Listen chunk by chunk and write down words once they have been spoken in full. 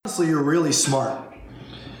honestly, you're really smart.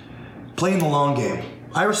 Playing the long game.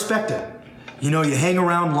 I respect it. You know, you hang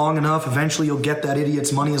around long enough, eventually you'll get that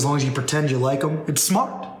idiot's money as long as you pretend you like him. It's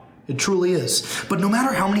smart. It truly is. But no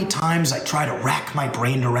matter how many times I try to rack my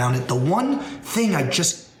brain around it, the one thing I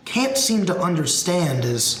just can't seem to understand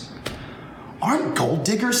is, aren't gold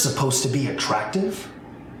diggers supposed to be attractive?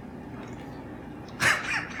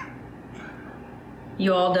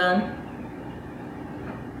 You all done?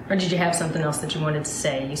 Or did you have something else that you wanted to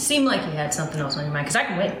say? You seem like you had something else on your mind, because I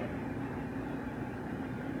can wait.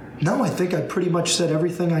 No, I think I pretty much said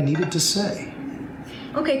everything I needed to say.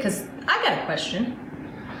 Okay, because I got a question.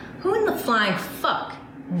 Who in the flying fuck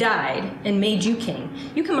died and made you king?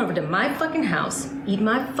 You come over to my fucking house, eat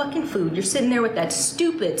my fucking food, you're sitting there with that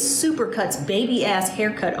stupid Supercuts baby-ass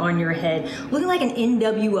haircut on your head, looking like an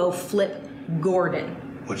NWO Flip Gordon.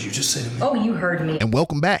 What did you just say to me? Oh, you heard me. And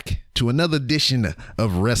welcome back to another edition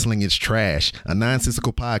of Wrestling is Trash, a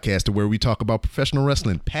nonsensical podcast where we talk about professional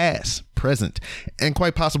wrestling, past, present, and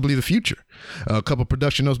quite possibly the future. A couple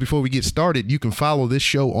production notes before we get started. You can follow this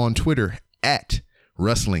show on Twitter at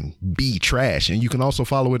Wrestling Be Trash, and you can also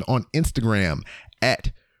follow it on Instagram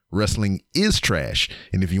at Wrestling is Trash.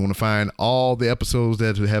 And if you want to find all the episodes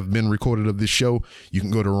that have been recorded of this show, you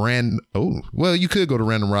can go to you could go to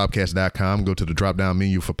randomrobcast.com, go to the drop down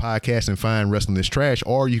menu for podcasts and find Wrestling is Trash,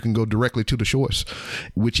 or you can go directly to the source,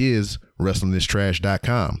 which is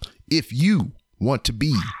wrestlingistrash.com. If you want to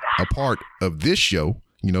be a part of this show,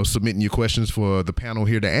 you know, submitting your questions for the panel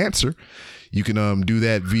here to answer, you can do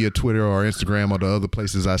that via Twitter or Instagram or the other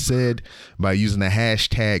places I said by using the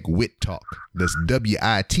hashtag WITTALK. That's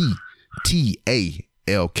WITTALK.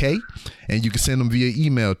 And you can send them via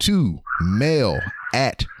email to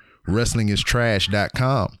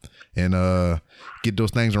mail@wrestlingistrash.com and get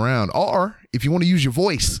those things around. Or if you want to use your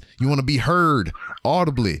voice, you want to be heard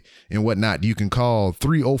audibly and whatnot, you can call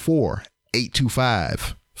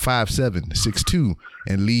 304-825-5762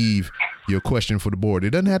 and leave your question for the board. It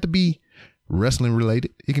doesn't have to be wrestling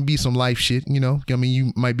related. It can be some life shit, you know. I mean,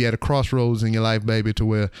 you might be at a crossroads in your life, baby, to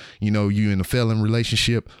where, you know, you in a failing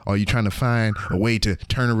relationship, or you trying to find a way to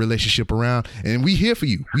turn a relationship around, and we here for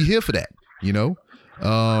you. We here for that, you know.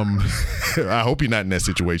 I hope you're not in that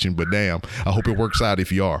situation, but damn, I hope it works out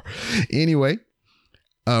if you are. Anyway,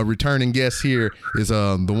 returning guest here is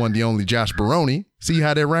the one, the only Josh Baroni. See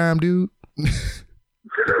how that rhyme, dude? Hey,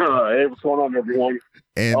 what's going on, everyone?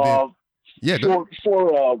 And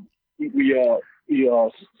before we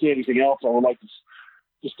say anything else, I would like to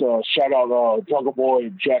just shout out Jungle Boy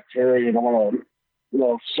and Jack Terry, and I want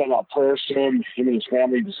to send out prayers to him and his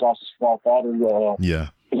family. Just lost his father.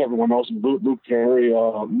 As everyone knows, Luke Terry,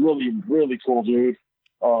 really, really cool dude.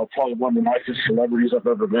 Probably one of the nicest celebrities I've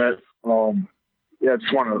ever met. I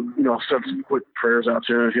just want to send some quick prayers out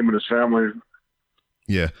to him and his family.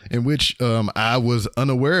 Yeah, in which I was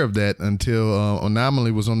unaware of that until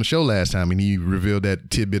Anomaly was on the show last time, and he revealed that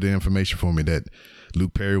tidbit of information for me that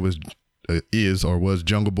Luke Perry was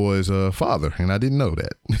Jungle Boy's father, and I didn't know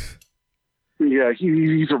that. Yeah,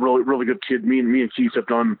 he's a really, really good kid. Me and Keith have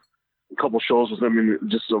done a couple shows with him,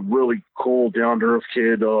 and just a really cool, down-to-earth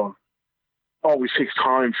kid. Always takes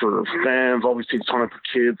time for fans, always takes time for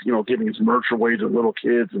kids, giving his merch away to little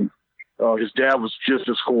kids. And his dad was just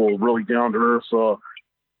as cool, really down-to-earth.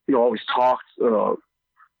 Always talked about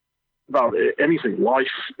anything,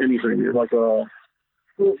 life, anything. Like,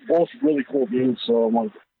 both really cool dudes. So,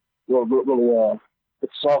 I'm really, it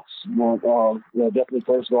sucks. Definitely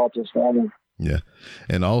first go out to his family. Yeah.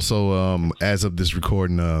 And also, as of this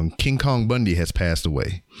recording, King Kong Bundy has passed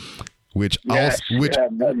away. Which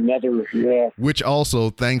also,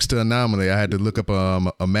 thanks to Anomaly, I had to look up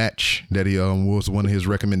a match that he was one of his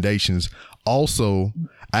recommendations. Also,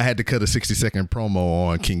 I had to cut a 60-second promo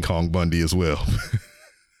on King Kong Bundy as well.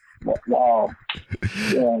 Wow.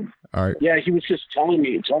 Yeah. All right. Yeah, he was just telling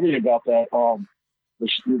me about that.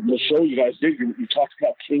 The show you guys did, you talked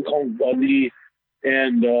about King Kong Bundy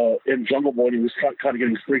and Jungle Boy, and he was kind of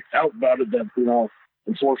getting freaked out about it. That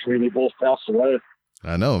unfortunately, they both passed away.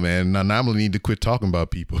 I know, man. Now I'm gonna need to quit talking about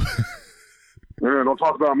people. Man, don't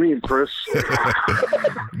talk about me, Chris.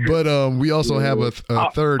 But we also have a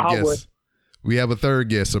third guest. We have a third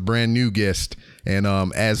guest, a brand new guest, and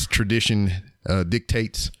as tradition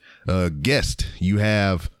dictates, guest, you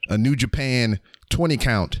have a New Japan 20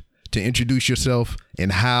 count to introduce yourself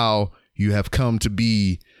and how you have come to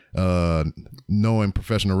be knowing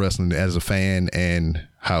professional wrestling as a fan and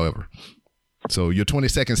however. So your 20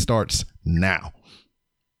 seconds starts now.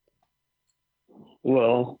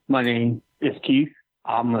 Well, my name is Keith.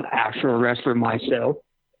 I'm an actual wrestler myself.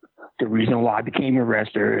 The reason why I became a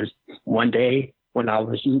wrestler is one day when I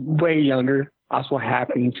was way younger, I so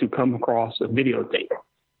happened to come across a videotape.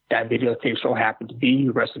 That videotape so happened to be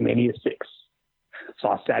WrestleMania 6. So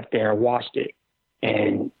I sat there and watched it.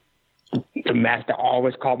 And the match that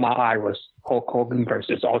always caught my eye was Hulk Hogan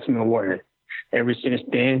versus Ultimate Warrior. Ever since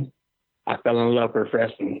then, I fell in love with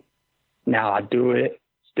wrestling. Now I do it,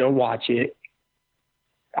 still watch it.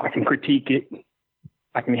 I can critique it.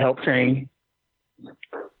 I can help train.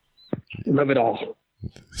 Love it all.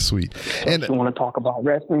 Sweet. So And if you want to talk about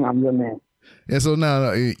wrestling, I'm your man. And so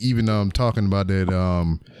now, even talking about that,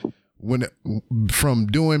 from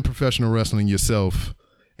doing professional wrestling yourself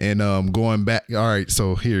and going back. All right,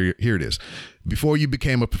 so here it is. Before you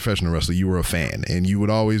became a professional wrestler, you were a fan, and you would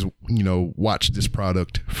always, watch this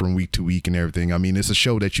product from week to week and everything. I mean, it's a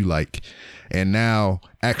show that you like, and now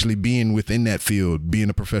actually being within that field, being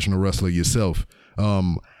a professional wrestler yourself,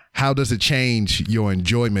 how does it change your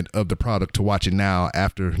enjoyment of the product to watch it now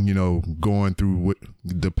after, going through what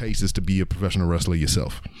the paces to be a professional wrestler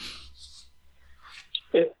yourself?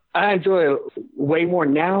 I enjoy it way more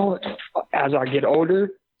now as I get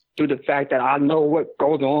older due to the fact that I know what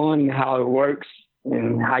goes on and how it works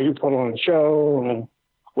and how you put on a show and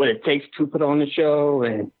what it takes to put on the show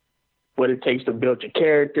and what it takes to build your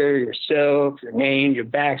character, yourself, your name, your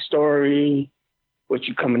backstory, what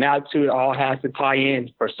you're coming out to. It all has to tie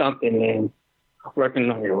in for something, and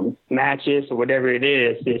working on your matches or whatever it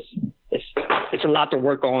is, it's a lot to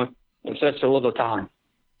work on in such a little time.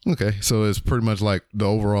 Okay, so it's pretty much like the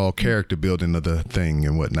overall character building of the thing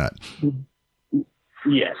and whatnot.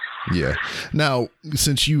 Yes. Yeah. Now,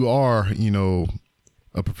 since you are,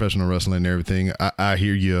 a professional wrestler and everything, I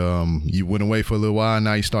hear you. You went away for a little while, and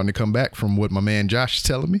now you're starting to come back. From what my man Josh is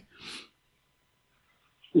telling me.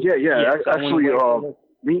 Yeah. Actually,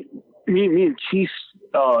 me and Keith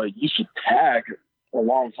used to tag a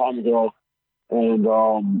long time ago, and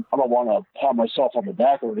I don't want to pat myself on the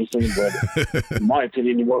back or anything, but in my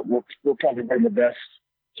opinion, we're probably one of the best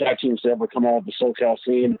tag teams to ever come out of the SoCal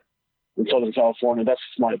scene in Southern California. That's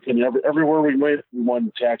my opinion. Everywhere we went, we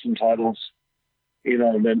won tag team titles,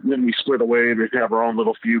 and then we split away and we have our own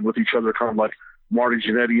little feud with each other, kind of like Marty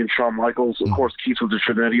Jannetty and Shawn Michaels. Of course, Keith was the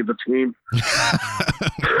Jannetty of the team.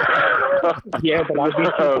 Yeah, but I beat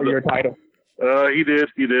you for your title. He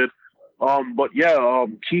did. But yeah,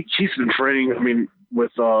 Keith's been training,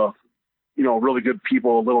 with, really good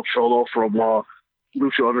people, Little Cholo from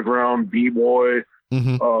Lucha Underground, B-Boy,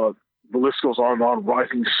 the list goes on and on,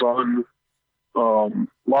 Rising Sun, a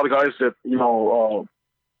lot of guys that,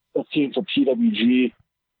 a team for PWG,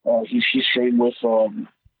 he's trained with,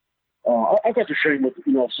 I got to train with,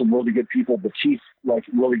 some really good people, but Keith,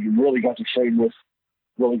 really got to train with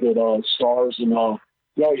really good stars, and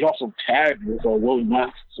he also tagged with Willie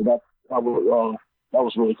Mack, so that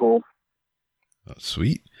was really cool. Oh,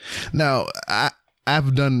 sweet. Now,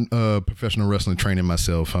 I've done professional wrestling training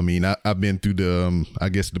myself. I've been through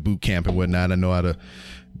the boot camp and whatnot. I know how to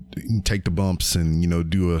take the bumps and,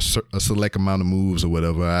 do a select amount of moves or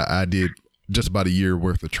whatever. I did just about a year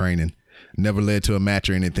worth of training. Never led to a match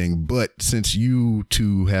or anything. But since you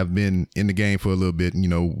two have been in the game for a little bit,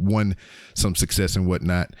 won some success and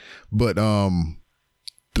whatnot. But the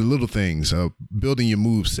little things, building your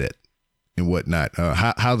move set and whatnot,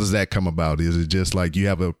 how does that come about? Is it just like you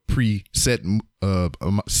have a preset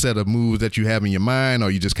set of moves that you have in your mind,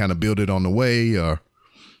 or you just kind of build it on the way, or?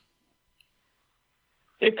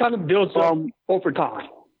 It kind of builds up over time.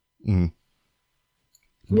 Mm-hmm.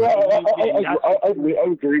 Yeah, I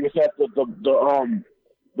agree with that.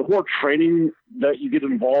 The more training that you get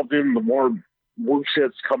involved in, the more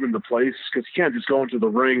movesets come into place, because you can't just go into the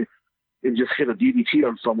ring and just hit a DDT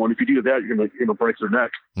on someone. If you do that, you're gonna break their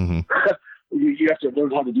neck. Mm-hmm. You have to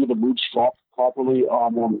learn how to do the moves properly. I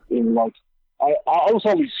was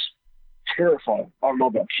always terrified. I don't know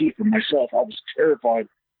about Keith and myself. I was terrified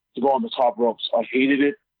to go on the top ropes. I hated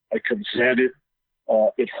it. I couldn't stand it.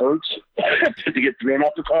 It hurts to get thrown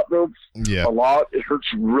off the top ropes a lot. It hurts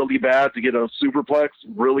really bad to get a superplex,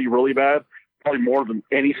 really, really bad. Probably more than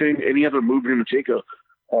anything. Any other move you're going to take, a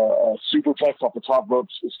superplex off the top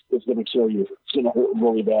ropes is going to kill you. It's going to hurt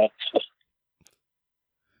really bad.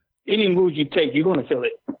 Any move you take, you're going to feel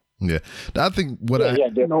it. Yeah. I think what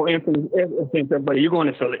no infant, but you're going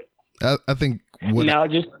to feel it. I think what now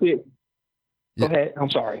just sit. Go ahead. I'm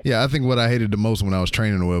sorry. Yeah, I think what I hated the most when I was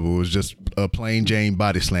training or whatever was just a plain Jane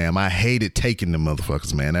body slam. I hated taking the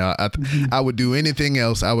motherfuckers, man. I would do anything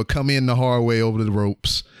else. I would come in the hard way over the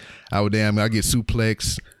ropes. I get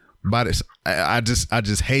suplex, bodies. I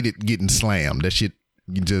just hated getting slammed. That shit,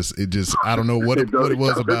 I don't know what it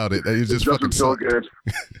was about it. It just fucking sucked.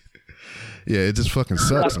 Yeah, it just fucking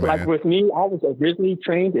sucks, man. Like with me, I was originally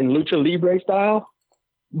trained in Lucha Libre style.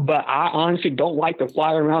 But I honestly don't like to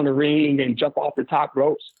fly around the ring and jump off the top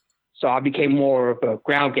ropes. So I became more of a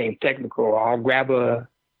ground game technical. I'll grab a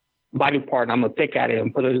body part and I'm going to pick at it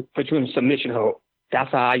and put you in a submission hold.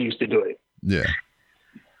 That's how I used to do it. Yeah.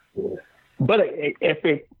 But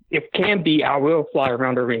if it can be, I will fly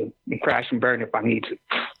around the ring and crash and burn if I need to.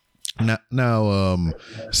 Now,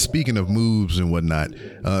 speaking of moves and whatnot,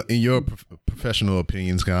 in your professional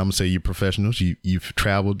opinions, I'm gonna say you're professionals. You've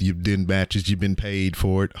traveled, you've done matches, you've been paid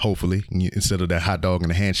for it, hopefully, instead of that hot dog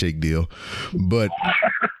and a handshake deal. But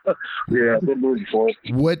yeah, I've been moving for it.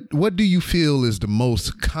 What do you feel is the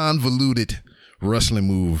most convoluted wrestling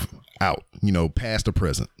move out? Past or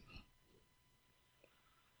present?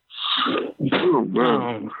 Oh,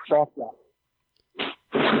 man.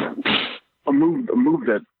 A move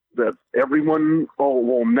that everyone. Oh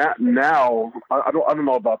well, not now. I don't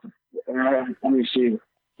know about the. Let me see.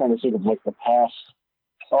 Trying to think of like the past.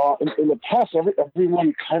 In the past,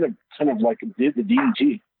 everyone kind of like did the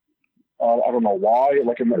DDT. I don't know why.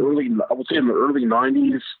 Like I would say in the early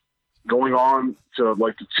 '90s, going on to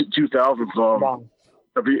like the 2000s.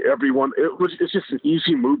 Everyone, it's just an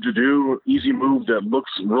easy move to do. Easy move that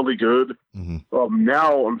looks really good. Mm-hmm.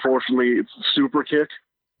 Now, unfortunately, it's the super kick.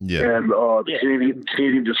 Yeah. And the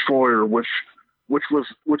Canadian Destroyer, which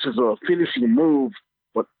is a finishing move,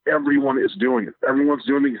 but everyone is doing it. Everyone's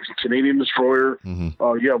doing the Canadian Destroyer.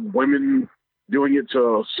 Mm-hmm. You have women doing it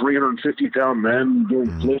to 350-pound men doing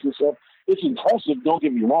flips and stuff. It's impressive. Don't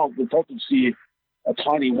get me wrong. It's impressive to see a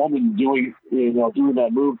tiny woman doing that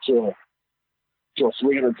move to a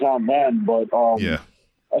 300-pound man. But yeah.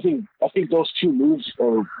 I think those two moves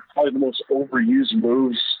are probably the most overused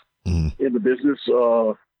moves in the business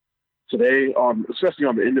today, especially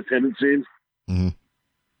on the independent scene.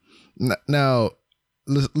 Mm-hmm. Now,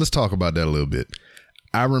 let's talk about that a little bit.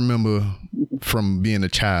 I remember from being a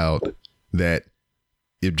child that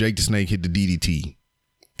if Jake the Snake hit the DDT,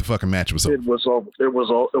 the fucking match was over. It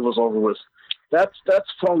was over with. That's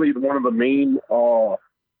probably one of the main,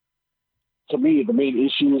 to me, the main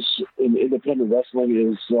issues in independent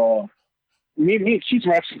wrestling is. Me and Keith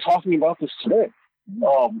were actually talking about this today.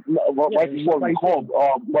 Right before we called,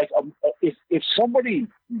 if somebody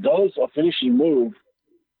does a finishing move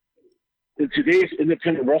in today's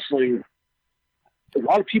independent wrestling, a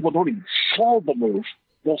lot of people don't even solve the move.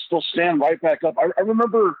 They'll still stand right back up. I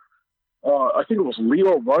remember, I think it was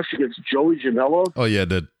Leo Rush against Joey Janela. Oh yeah,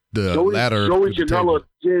 the ladder. Joey Janela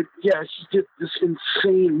he did this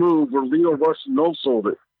insane move where Leo Rush no-sold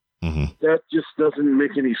it. Mm-hmm. That just doesn't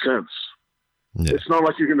make any sense. Yeah. It's not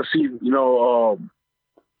like you're going to see,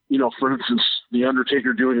 for instance, The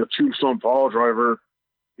Undertaker doing a tombstone pile driver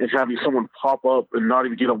and having someone pop up and not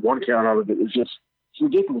even get a one count out of it. It's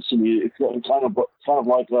ridiculous to me. It's kind of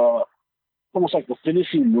like almost like the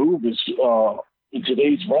finishing move is in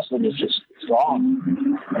today's wrestling is just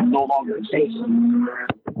gone and no longer exists.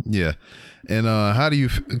 Yeah, and how do you?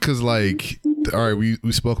 Because all right,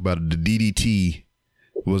 we spoke about it. The DDT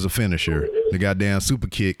was a finisher. The goddamn super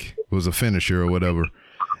kick was a finisher or whatever.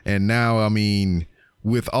 And now, I mean,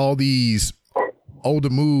 with all these older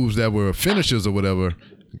moves that were finishers or whatever,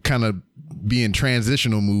 kind of being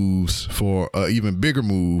transitional moves for an even bigger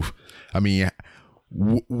move. I mean,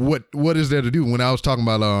 what is there to do? When I was talking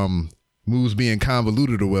about moves being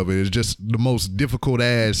convoluted or whatever, it's just the most difficult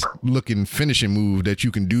ass looking finishing move that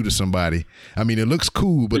you can do to somebody. I mean, it looks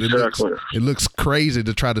cool, but exactly. it looks crazy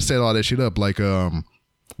to try to set all that shit up. Like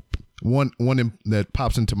one that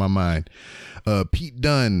pops into my mind, Pete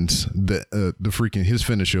Dunne's the freaking his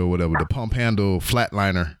finisher or whatever, the pump handle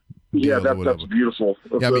flatliner. Yeah, that's beautiful.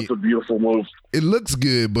 That's a beautiful move. It looks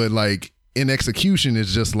good, but like in execution,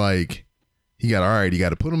 it's just like you got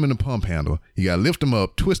to put them in the pump handle. You got to lift them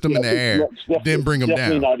up, twist them in the air, then bring them down.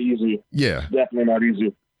 Definitely not easy. Yeah, definitely not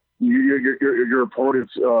easy. Your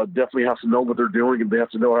opponents definitely have to know what they're doing, and they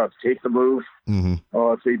have to know how to take the move. Mm-hmm.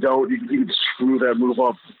 If they don't, you can screw that move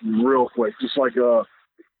up real quick, just like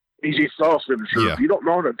AJ Styles finisher. Yeah. If you don't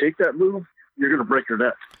know how to take that move, you're gonna break your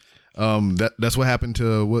neck. That's what happened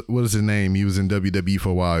to what is his name? He was in WWE for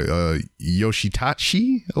a while.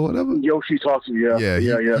 Yoshitachi or whatever. Yoshitachi,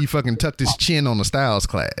 yeah. He fucking tucked his chin on the Styles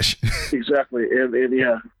Clash. Exactly, and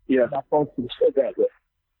yeah. That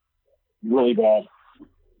really bad.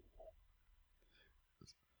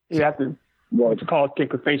 You have to it's called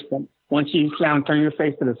kick a face bump. Once you down, turn your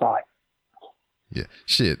face to the side. Yeah,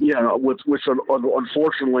 shit. Yeah, which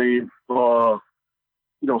unfortunately,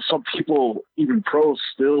 some people, even pros,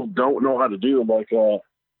 still don't know how to do. Like, I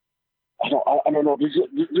don't know.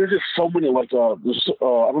 There's just so many. Like, I don't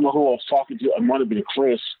know who I was talking to. It might have been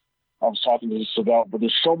Chris. I was talking to this about, but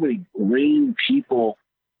there's so many green people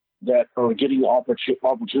that are getting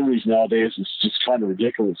opportunities nowadays is just kind of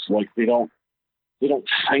ridiculous. Like they don't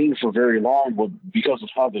train for very long, but because of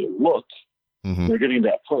how they look, they're getting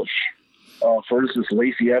that push. For instance,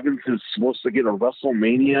 Lacey Evans is supposed to get a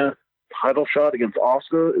WrestleMania title shot against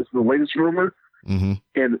Asuka, is the latest rumor, and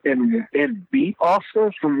beat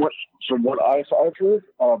Asuka from what I've heard.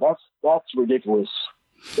 That's ridiculous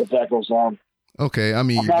if that goes on. Okay, I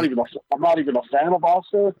mean, I'm not even a fan of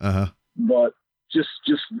Asuka, but just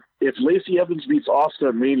if Lacey Evans beats Asuka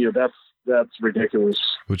at Mania, that's ridiculous.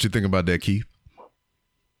 What you think about that, Keith?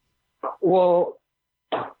 Well,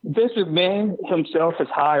 Vince McMahon himself is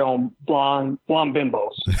high on blonde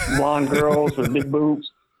bimbos, blonde girls with big boobs.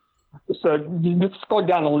 So let's go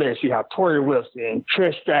down the list. You have Tori Wilson,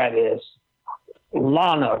 Trish Stratus,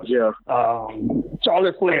 Lana,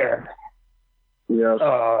 Charlotte Flair. Yeah.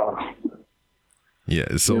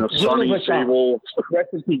 So Sonny Sable.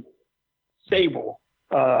 Sable.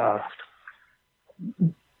 But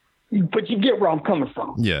you get where I'm coming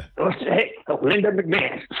from. Yeah. Hey, Linda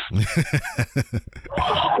McMahon.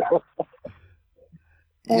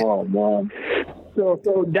 Oh man. So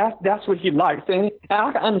that's what he likes, and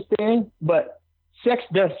I can understand, but sex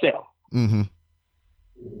does sell. Mm-hmm.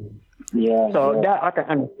 Yeah. So that I can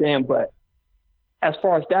understand, but as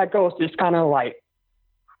far as that goes, it's kind of like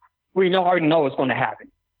we already know what's going to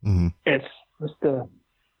happen. Mm-hmm.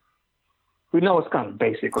 We know it's coming,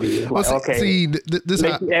 basically. It's well, this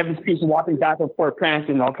Lacey Evans keeps walking back and forth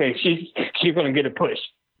prancing. Okay, she's going to get a push.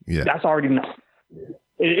 Yeah, that's already known.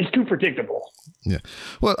 It's too predictable. Yeah.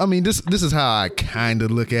 Well, I mean, this is how I kind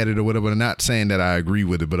of look at it or whatever. I'm not saying that I agree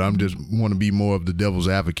with it, but I'm just want to be more of the devil's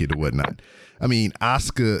advocate or whatnot. I mean,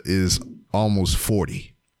 Asuka is almost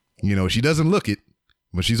 40. You know, she doesn't look it,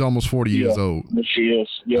 but she's almost 40 years old. She is.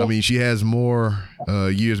 Yeah. I mean, she has more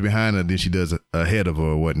years behind her than she does ahead of her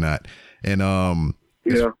or whatnot. And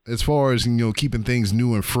as far as, keeping things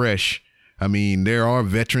new and fresh, I mean, there are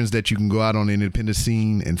veterans that you can go out on the independent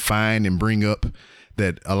scene and find and bring up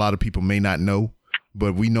that a lot of people may not know,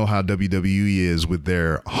 but we know how WWE is with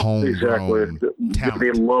their homegrown talent.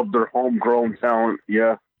 They love their homegrown talent.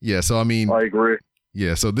 Yeah. Yeah. So, I mean, I agree.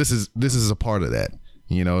 Yeah. So this is a part of that.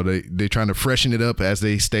 They're trying to freshen it up, as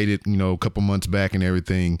they stated, a couple months back and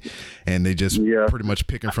everything. And they just pretty much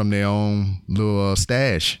picking from their own little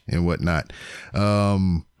stash and whatnot. I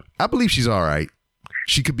believe she's all right.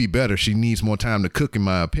 She could be better. She needs more time to cook, in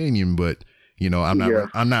my opinion, but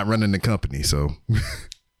I'm not running the company. So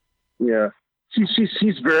yeah,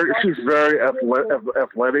 she's very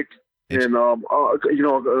athletic. And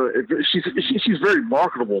she's very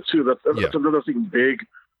marketable too. That's another thing big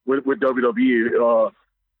with WWE,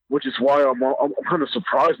 which is why I'm kind of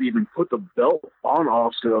surprised to even put the belt on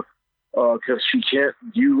Asuka, because she can't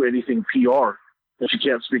do anything PR and she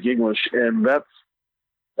can't speak English, and that's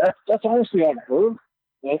honestly on her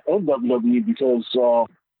and WWE, because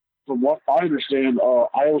from what I understand,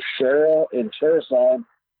 Io Shirai and Tara-san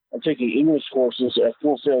are taking English courses at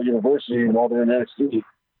Full Sail University while they're in NXT.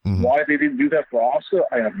 Mm-hmm. Why they didn't do that for Asuka,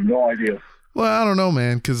 I have no idea. Well, I don't know,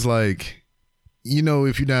 man, because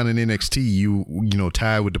if you're down in NXT, you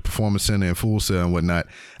tied with the Performance Center and Full Sail and whatnot.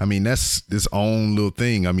 I mean, that's its own little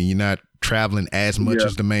thing. I mean, you're not traveling as much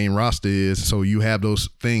as the main roster is, so you have those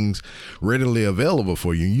things readily available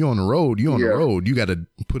for you. You're on the road. The road. You got to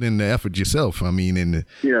put in the effort yourself. I mean,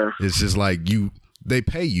 it's just like they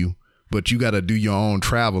pay you, but you got to do your own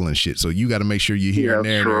travel and shit. So you got to make sure you're here and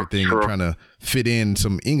there and everything, and trying to fit in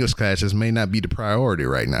some English classes may not be the priority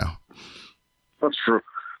right now. That's true.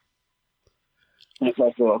 I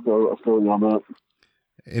feel you on that.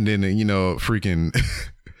 And then, freaking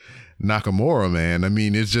Nakamura, man. I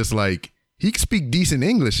mean, it's just like, he can speak decent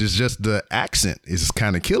English. It's just the accent is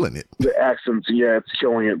kind of killing it. The accents, it's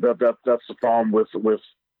killing it. That's the problem with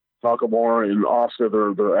Nakamura and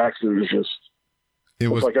Asuka. Their accent is just.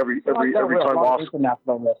 It's like every time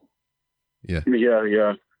Asuka. Yeah.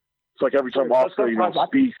 It's like every time Asuka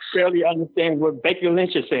speaks. I barely understand what Becky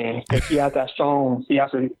Lynch is saying, because she has that strong,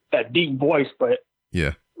 that deep voice, but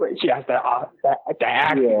she has that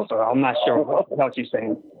accent. Yeah. So I'm not sure what the hell she's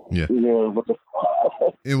saying. Yeah.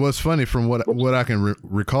 It was funny from what I can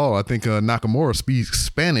recall. I think Nakamura speaks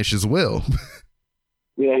Spanish as well.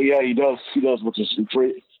 Yeah, he does. He does, which is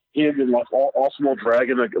great. Him and Ultimo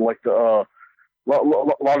Dragon, a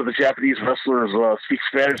lot of the Japanese wrestlers speak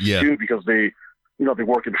Spanish too, because they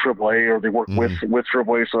work in AAA or they work with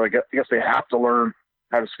AAA. So I guess they have to learn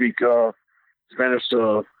how to speak Spanish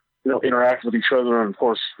to interact with each other, and of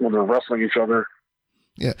course when they're wrestling each other.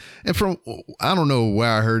 Yeah, and I don't know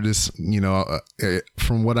where I heard this.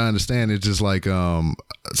 From what I understand, it's just like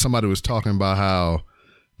somebody was talking about how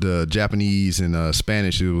the Japanese and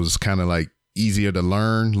Spanish, it was kind of like easier to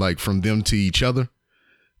learn, like from them to each other,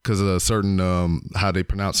 because of a certain how they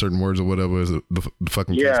pronounce certain words or whatever is the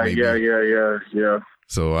fucking case may be. Yeah.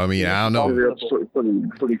 So I mean, I don't know. That's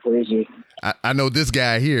pretty crazy. I know this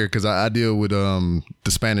guy here because I deal with the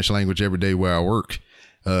Spanish language every day where I work.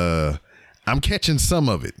 I'm catching some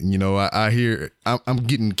of it. You know, I hear I'm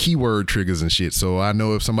getting keyword triggers and shit. So I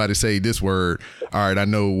know if somebody say this word, all right, I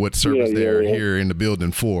know what service they're here in the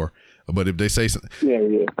building for. But if they say something,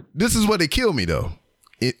 this is what they kill me though.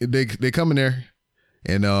 They come in there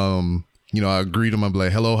and you know, I greet them. I'm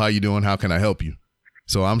like, hello, how you doing? How can I help you?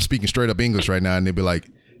 So I'm speaking straight up English right now, and they be like,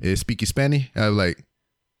 speak Spanish? I'm like,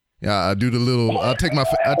 yeah, I do the little. I take my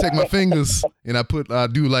fingers and I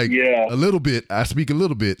do like a little bit. I speak a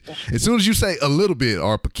little bit. As soon as you say a little bit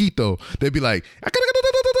or poquito, they be like,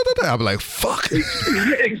 I'll be like, fuck.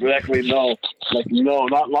 Exactly. No, like no,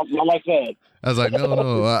 not like that. I was like,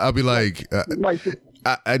 no. I'll be like,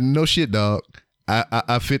 I no shit, dog.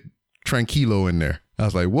 I fit tranquilo in there. I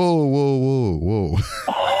was like, whoa.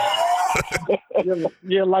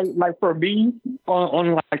 Yeah, like for me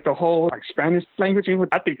on like the whole like Spanish language,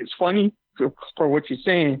 I think it's funny for what you're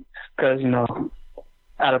saying, because you know,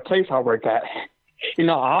 at a place I work at, you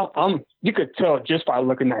know, I'm you could tell just by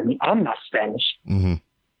looking at me, I'm not Spanish. Mm-hmm.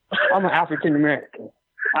 I'm an African American.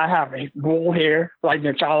 I have a wool hair like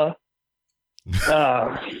N'Challa.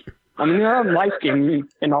 I mean, I'm light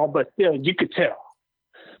skinned and all, but still, you could tell.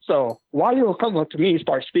 So why you come up to me and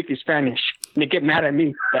start speaking Spanish and they get mad at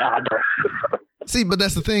me that I don't? See, but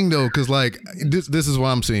that's the thing though, because like this is what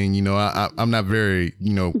I'm saying. You know, I'm not very,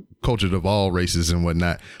 you know, cultured of all races and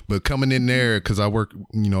whatnot. But coming in there, because I work,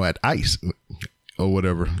 you know, at ICE or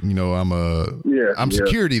whatever. You know, I'm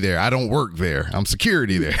security there. I don't work there. I'm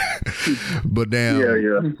security there. But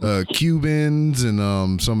damn, Cubans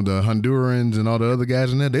and some of the Hondurans and all the other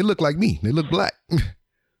guys in there, they look like me. They look black.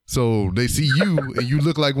 So they see you and you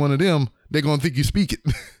look like one of them, they're gonna think you speak it.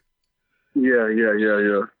 Yeah.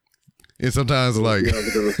 And sometimes like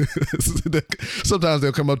sometimes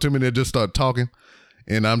they'll come up to me and they'll just start talking.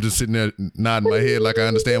 And I'm just sitting there nodding my head like I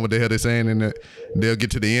understand what the hell they're saying, and they'll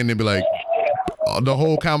get to the end and be like, the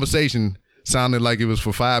whole conversation sounded like it was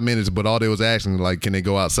for 5 minutes, but all they was asking like, can they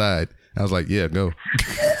go outside? I was like, yeah, go.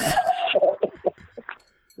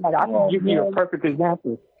 Like, I can give you a perfect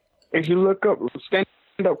example. If you look up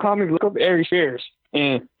stand-up comedy, look up Ari Shares,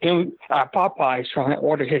 and him at Popeye's trying to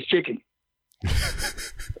order his chicken.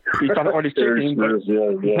 He's trying to order his chicken, but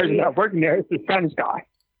the person not working there is the Spanish guy.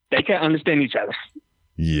 They can't understand each other.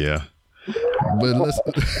 Yeah. But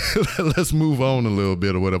let's move on a little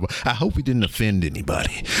bit or whatever. I hope we didn't offend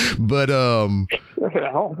anybody. But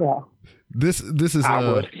this is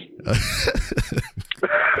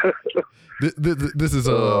this is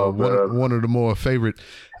one of the more favorite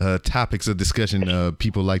topics of discussion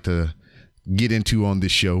people like to get into on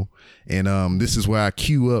this show, and this is where I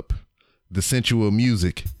cue up the sensual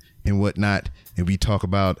music and whatnot, and we talk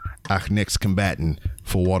about our next combatant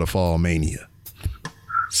for Waterfall Mania.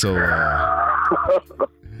 So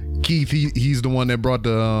Keith, he's the one that brought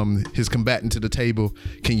his combatant to the table.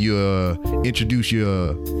 Can you introduce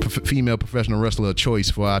your female professional wrestler of choice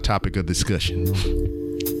for our topic of discussion?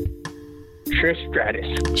 Trish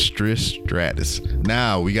Stratus.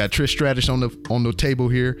 Now we got Trish Stratus on the table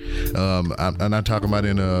here. I'm not talking about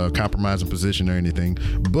in a compromising position or anything,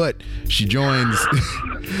 but she joins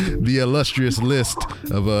the illustrious list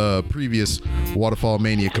of previous Waterfall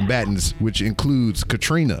Mania combatants, which includes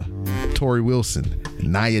Katrina, Tori Wilson,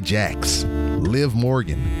 Nia Jax, Liv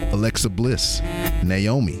Morgan, Alexa Bliss,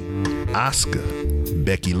 Naomi, Asuka,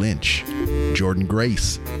 Becky Lynch, Jordan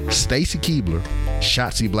Grace, Stacy Keibler,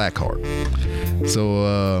 Shotzi Blackheart.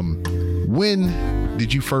 So when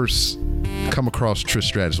did you first come across Trish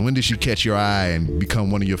Stratus? When did she catch your eye and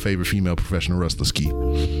become one of your favorite female professional wrestlers, Keith?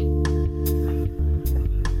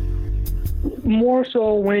 More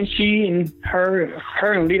so when she and her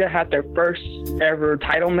and Lita had their first ever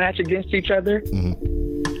title match against each other.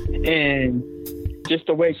 Mm-hmm. And just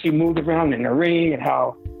the way she moved around in the ring and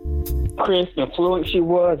how crisp and fluent she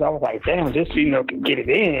was, I was like, damn, this female can get it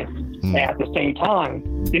in. Mm. And at the same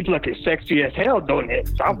time, she's looking sexy as hell doing it.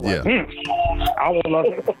 So I was like,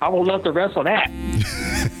 I would love to wrestle that.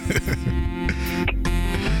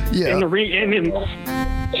 Yeah. In the ring,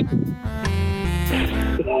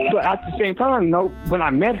 but at the same time, when I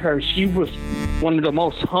met her, she was one of the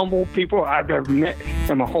most humble people I've ever met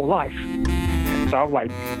in my whole life. So I was like,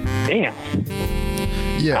 damn.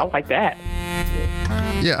 Yeah. I like that.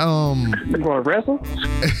 Yeah, You going to wrestle?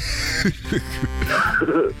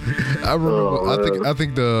 I remember. I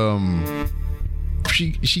think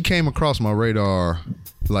she came across my radar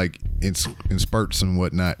like in spurts and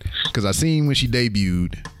whatnot. Because I seen when she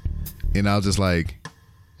debuted, and I was just like,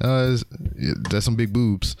 that's some big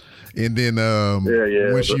boobs. And then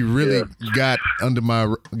when she really got on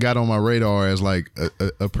my radar as like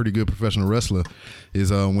a pretty good professional wrestler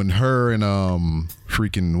is when her and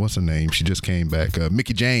freaking what's her name, she just came back,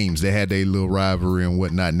 Mickie James, they had their little rivalry and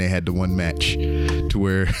whatnot, and they had the one match to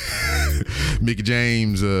where Mickie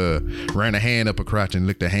James ran a hand up her crotch and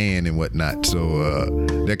licked a hand and whatnot. So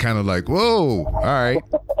they're kind of like, whoa, all right.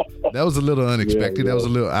 That was a little unexpected. That was a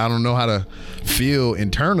little, I don't know how to feel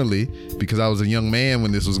internally because I was a young man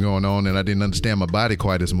when this was going on and I didn't understand my body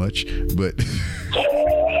quite as much. But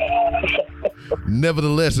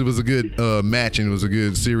nevertheless, it was a good match, and it was a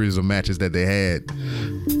good series of matches that they had.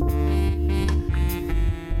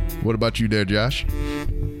 What about you there, Josh?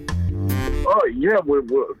 Yeah, when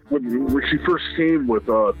she first came with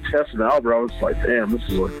Tess and Albert, I was like, damn, this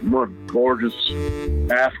is like one gorgeous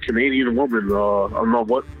ass Canadian woman. I don't know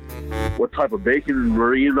what type of bacon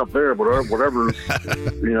we're eating up there, but whatever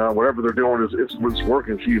whatever they're doing it's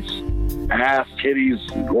working. She's ass, titties,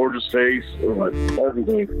 gorgeous face, like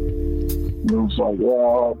everything. And I was like,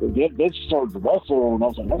 wow, then she started to wrestle, and I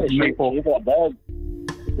was like, oh, shit, ain't that bad.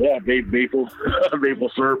 Yeah, maple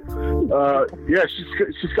syrup. Yeah,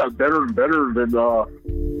 she's got better and better than.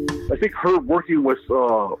 I think her working with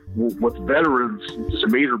veterans just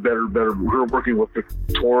made her better. Her working with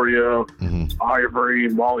Victoria, Ivory,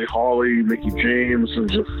 Molly Holly, Mickie James, and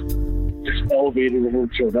just elevated her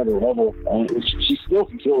to another level. She still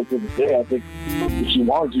can kill it to this day. I think if she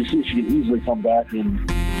wanted to, she could easily come back and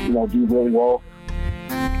do really well.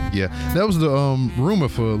 Yeah, that was the rumor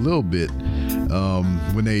for a little bit.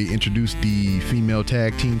 When they introduced the female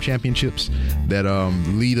tag team championships, that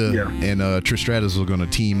Lita and Trish Stratus were going to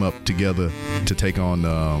team up together to take on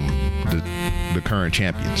the current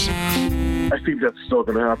champions. I think that's still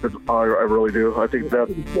going to happen. I really do. I think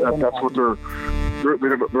that's what they're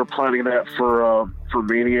planning that for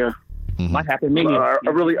Mania. Might happen Mania. I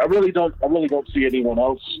really don't see anyone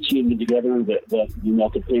else teaming together that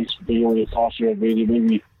could face Bayley, Tasha, and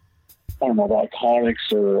maybe. I don't know, the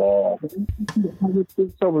Iconics or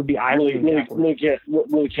so would be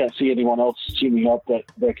really can't see anyone else teaming up that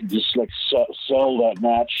can just like sell that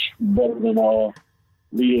match better than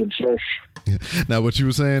Leah and Trish. Now, what you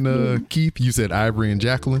were saying, Keith? You said Ivory and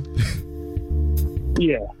Jacqueline.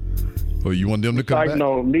 Yeah. Oh, you want them to come back?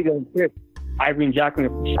 No, Leah and Trish. Ivory and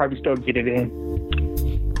Jacqueline probably still get it in.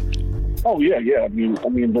 Oh yeah. I mean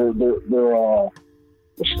they're they're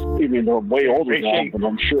way older now, but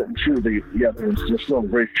I'm sure they're still in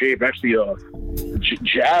great shape. Actually,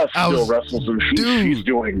 Jazz still wrestles, and she's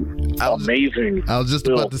doing amazing. I was just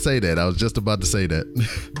about to say that.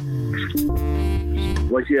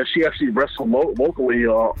 Like, yeah, she actually wrestled locally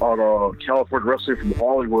on California Wrestling from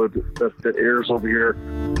Hollywood that airs over here.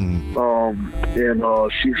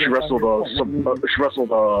 She wrestled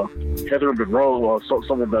Heather Monroe,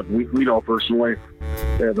 someone that we know personally,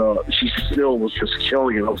 and she still was just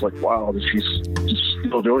killing it. I was like, wow, she's just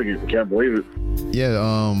still doing it. I can't believe it.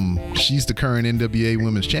 Yeah, she's the current NWA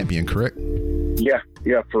Women's Champion, correct? Yeah,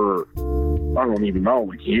 for I don't even know,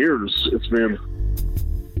 like years.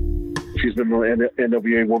 She's been the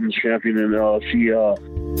NWA Women's Champion, and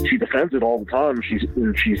she defends it all the time. She's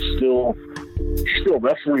still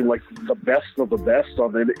wrestling like the best of the best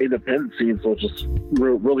on the independent scene. So it's just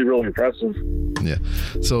really, really impressive. Yeah.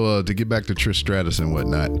 So to get back to Trish Stratus and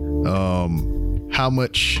whatnot, how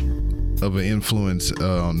much of an influence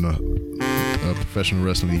on professional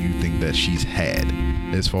wrestling do you think that she's had,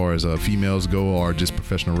 as far as females go, or just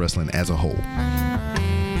professional wrestling as a whole?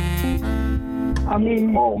 I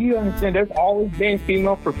mean, you understand, there's always been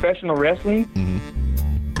female professional wrestling.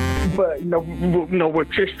 But, with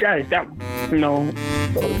Trish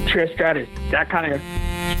Stratus, that kind of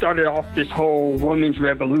started off this whole women's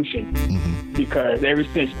revolution. Because ever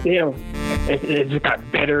since then, it just got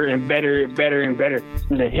better and better and better and better.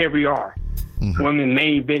 And then here we are. Women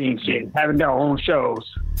main bidding shit, having their own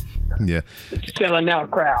shows. Yeah. Selling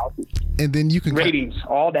out crowds. And then you can ratings,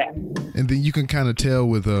 all that. And then you can kind of tell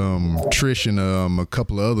with Trish and a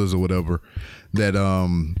couple of others or whatever that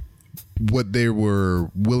what they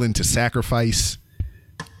were willing to sacrifice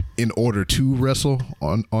in order to wrestle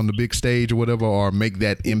on the big stage or whatever, or make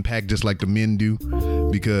that impact just like the men do.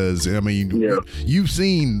 Because I mean, you've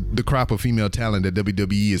seen the crop of female talent that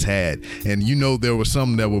WWE has had, and you know there were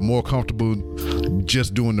some that were more comfortable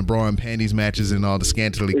just doing the bra and panties matches and all the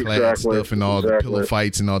scantily clad stuff and all the pillow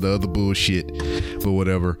fights and all the other bullshit, but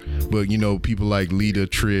whatever. But you know, people like Lita,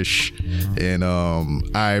 Trish, and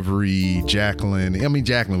Ivory, Jacqueline. I mean,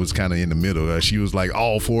 Jacqueline was kind of in the middle. She was like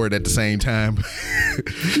all for it at the same time.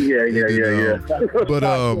 Yeah. But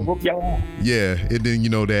and then you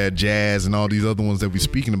know that Jazz and all these other ones that we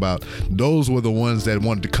speaking about, those were the ones that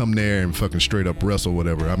wanted to come there and fucking straight up wrestle,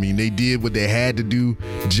 whatever. I mean, they did what they had to do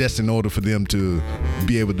just in order for them to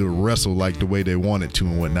be able to wrestle like the way they wanted to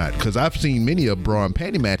and whatnot. Because I've seen many of bra and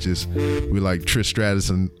panty matches with like Trish Stratus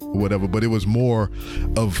and whatever, but it was more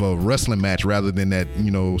of a wrestling match rather than that, you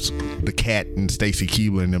know, the Cat and Stacy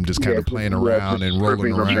Keibler and them just kind of playing around and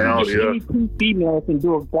rolling around. Two females can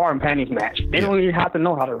do a bra and panties match. They don't even have to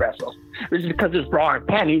know how to wrestle. It's just because it's bra and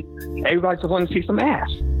panties, everybody just wants to see some ass.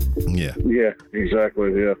 Yeah,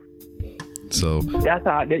 exactly. Yeah. So that's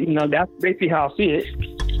how, you know, that's basically how I see it.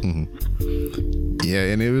 Mm-hmm.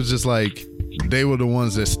 Yeah, and it was just like they were the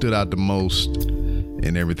ones that stood out the most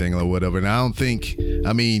and everything or whatever. And I don't think,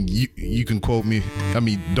 I mean, you can quote me. I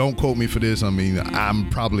mean, don't quote me for this. I mean, I'm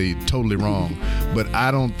probably totally wrong, but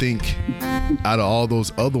I don't think out of all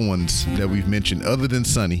those other ones that we've mentioned, other than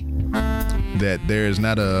Sunny, that there is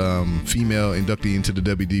not a female inductee into the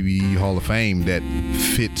WWE Hall of Fame that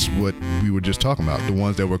fits what we were just talking about. The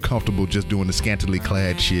ones that were comfortable just doing the scantily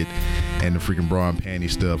clad shit and the freaking bra and panty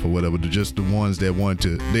stuff or whatever. Just the ones that wanted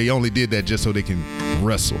to, they only did that just so they can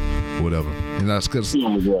wrestle or whatever. And that's because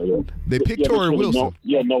they picked Tori Wilson.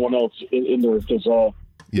 No one else in there because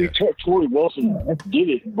Tori Wilson did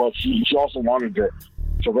it, but she also wanted to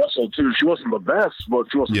wrestle too. She wasn't the best, but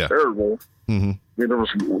she wasn't terrible. Mm-hmm. I mean, there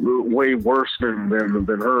was way worse than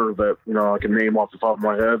her that, you know, I can name off the top of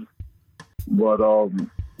my head. But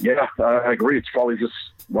I agree. It's probably just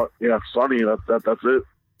Sunny. That's it.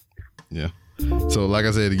 Yeah. So like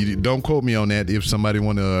I said, you don't quote me on that. If somebody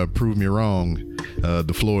want to prove me wrong,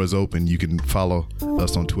 the floor is open. You can follow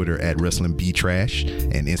us on Twitter at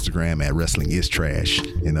WrestlingBTrash and Instagram at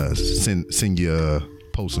WrestlingIsTrash, and send your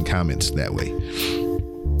posts and comments that way.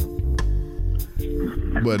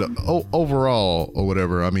 But overall or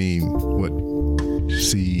whatever, I mean,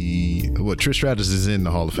 Trish Stratus is in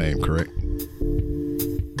the Hall of Fame, correct?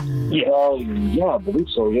 Yeah, I believe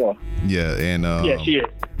so. Yeah. Yeah, and she is.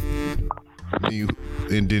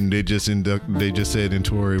 And then they just said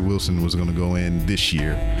Tori Wilson was going to go in this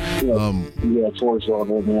year. Tori's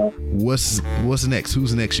on now. What's next?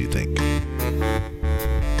 Who's next, you think?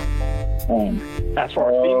 As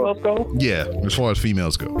far as females go? Yeah, as far as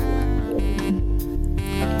females go.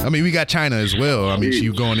 I mean, we got China as well. I mean, she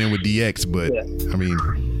was going in with DX, but I mean,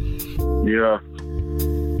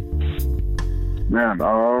 man, I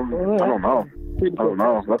don't know.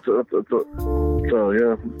 That's a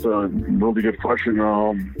really good question.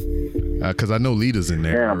 Because I know Lita's in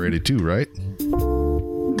there already too, right?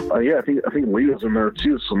 I think Lita's in there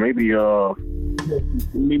too. So maybe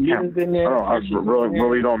Lita's in there. I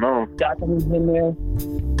really don't know. Jacqueline's in there.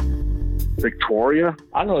 Victoria?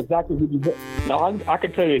 I know exactly who deserves. No, I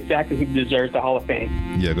can tell you exactly who deserves the Hall of Fame.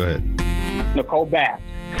 Yeah, go ahead. Nicole Bass.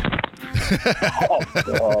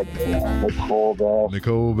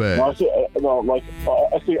 Nicole Bass. I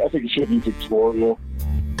think it should be Victoria.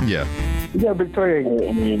 Yeah. Yeah, Victoria.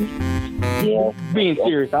 I mean, Being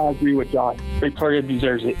serious, I agree with Josh. Victoria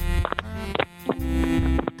deserves it.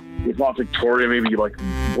 If not Victoria, maybe like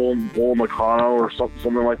Bull Nakano or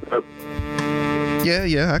something like that.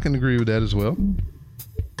 Yeah, I can agree with that as well.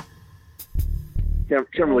 Can't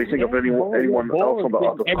really think of anyone else off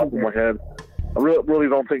the top of my head. I really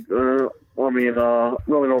don't think.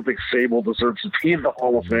 Really don't think Sable deserves to be in the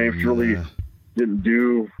Hall of Fame. She really didn't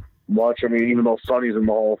do much. I mean, even though Sunny's in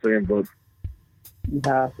the Hall of Fame, but you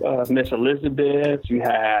have Miss Elizabeth. You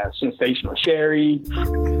have Sensational Sherry.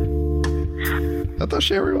 I thought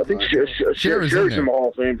Sherry was. I think Sherry's in the Hall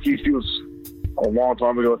of Fame. She was a long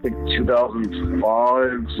time ago. I think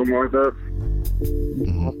 2005, something like that.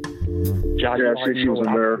 Mm-hmm. She was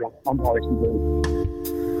in there.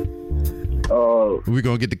 We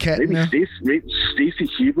gonna get the cat maybe in there? Stacy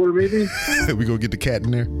Keibler, maybe? We gonna get the cat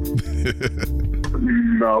in there?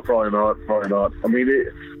 No, probably not. I mean,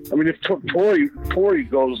 if Tori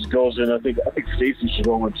goes in, I think Stacy should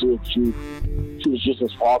go in too. she was just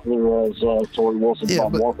as popular as Tori Wilson,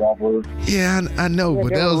 but more popular. Yeah, I know,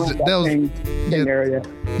 but that was same area.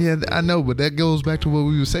 Yeah, I know, but that goes back to what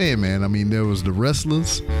we were saying, man. I mean, there was the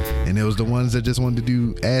wrestlers, and there was the ones that just wanted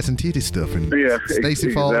to do ass and titty stuff, and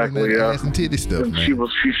Stacey falls in that ass and titty stuff, and man.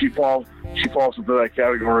 She falls into that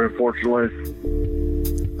category, unfortunately.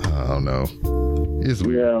 I don't know. It's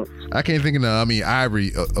weird. Yeah. I can't think of I mean,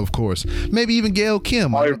 Ivory, of course. Maybe even Gail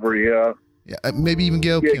Kim. Ivory, yeah. Yeah, maybe even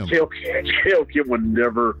Gail Kim. Gail Kim would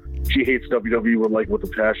never. She hates WWE with a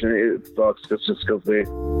passion. It sucks. It's just because they,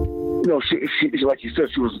 she like you said,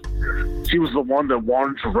 she was the one that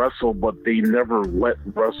wanted to wrestle, but they never let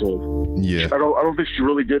wrestle. Yeah. I don't think she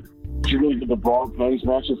really did. She really did the bra and panties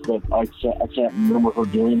matches, but I can't remember her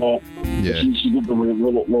doing that. Yeah. She did the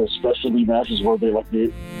little specialty matches where they were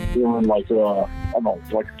in I don't know,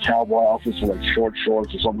 like cowboy outfits or like short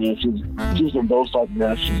shorts or something. She was in those type of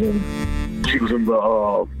matches, and she was in the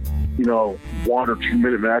 1 or 2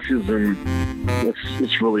 minute matches, and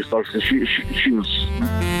it's really sucks because she was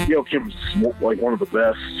Gail Kim's like one of the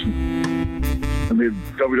best. I mean,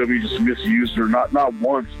 WWE just misused her not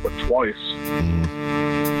once but twice.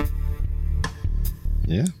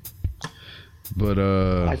 Yeah, but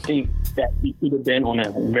I think that she could have been on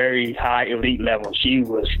a very high elite level. She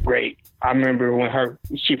was great. I remember when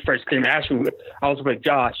she first came. Actually, I was with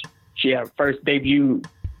Josh. She had first debut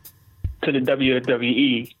to the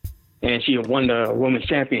WWE, and she won the women's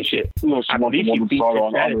championship. I believe she beat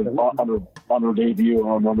on her debut.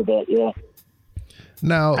 I remember that. Yeah.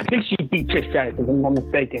 Now I think she beat Trish Stratus, if I'm not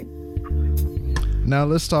mistaken. Now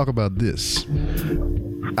let's talk about this.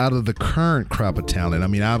 Out of the current crop of talent, I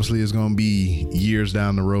mean, obviously it's going to be years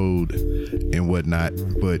down the road and whatnot,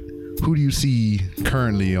 but who do you see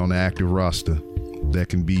currently on the active roster that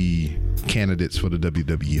can be candidates for the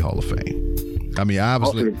WWE Hall of Fame? I mean,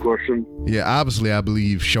 obviously, I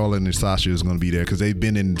believe Charlotte and Sasha is going to be there because they've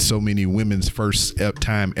been in so many women's first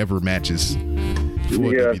time ever matches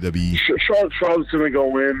for WWE. Charlotte's going to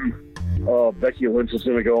go in. Becky Lynch is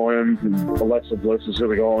going to go in. Alexa Bliss is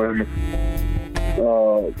going to go in. I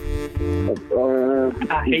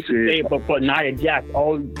hate to say it, but Nia Jax,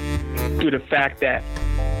 all due to the fact that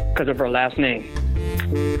because of her last name.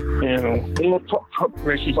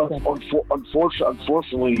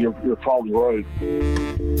 Unfortunately, you're probably right.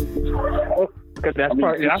 Because that's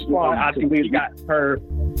why I think we got her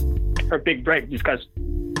big break, just because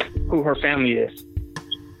who her family is.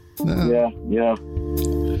 Yeah.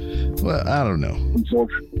 Well, I don't know.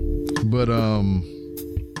 But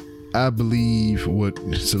I believe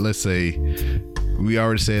so let's say we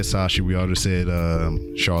already said Sasha, we already said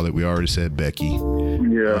Charlotte, we already said Becky.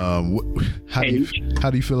 Yeah. How do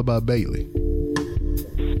you feel about Bayley?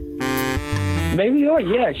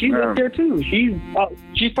 Bayley, she's up there too.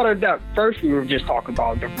 She's part of that first we were just talking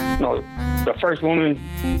about. The first women's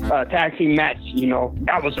tag team match.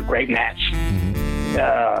 That was a great match.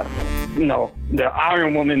 The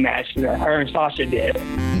Iron Woman match that her and Sasha did.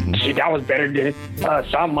 That was better than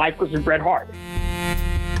Shawn Michaels and Bret Hart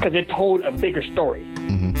because it told a bigger story.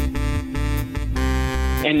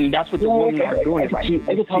 And that's what the women are doing.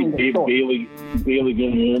 Bayley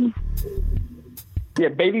getting in. Yeah,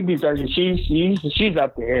 Bayley deserves it. She's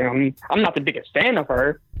up there. I mean, I'm not the biggest fan of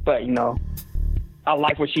her, but I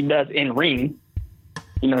like what she does in ring.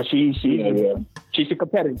 She's a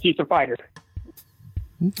competitor. She's a fighter.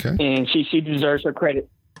 Okay. And she deserves her credit.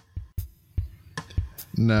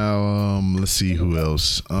 Now, let's see who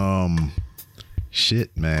else.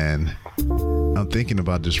 Shit, man. I'm thinking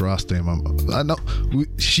about this roster. I know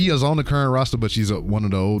she is on the current roster, but she's one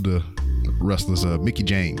of the older wrestlers. Mickey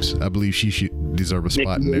James. I believe she should deserve a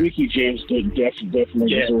spot in there. Mickey James definitely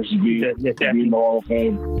deserves to be in the Hall of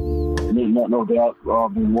Fame. No doubt.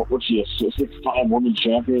 What's she, a 6-time women's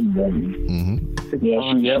champion? She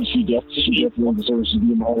definitely deserves to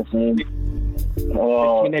be in the Hall of Fame.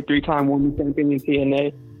 And that 3-time women's champion in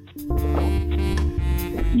TNA.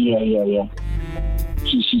 Yeah.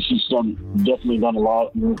 She's definitely done a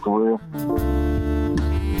lot in her career.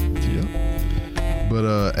 Yeah. But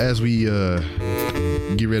as we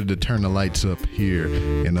get ready to turn the lights up here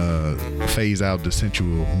and phase out the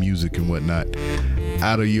sensual music and whatnot,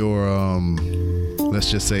 out of your let's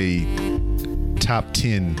just say top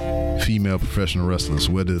 10 female professional wrestlers,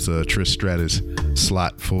 where does Trish Stratus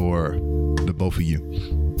slot for the both of you?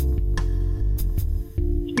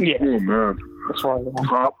 Yeah. Oh man. That's right.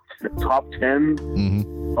 Top 10.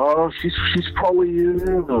 She's probably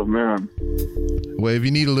man. Well, if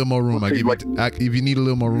you need a little more room, I'll give you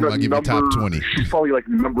top 20. She's probably like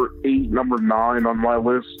number 8, number 9 on my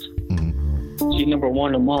list. She's number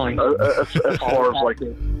 1 of mine. As far as like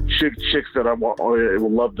chicks that I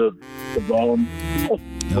would love to the bone. But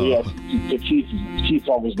yeah, the Chief's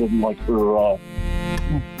always been like her,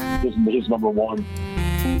 his number one.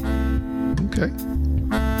 Okay.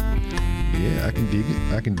 Yeah, I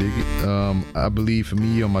can dig it. I believe for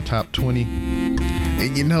me on my top 20,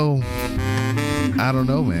 and you know, I don't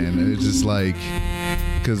know, man. It's just like,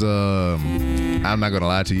 cause I'm not gonna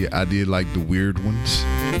lie to you, I did like the weird ones.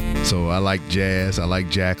 So I like Jazz, I like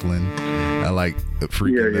Jacqueline, I like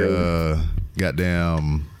freaking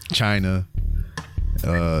goddamn China,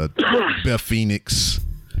 Beth Phoenix.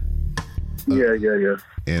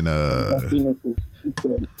 And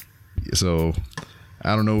so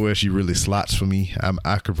I don't know where she really slots for me.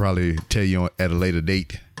 I could probably tell you at a later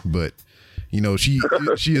date, but you know, she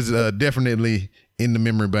is definitely in the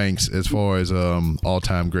memory banks as far as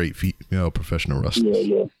all-time great professional wrestlers.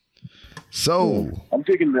 Yeah. So I'm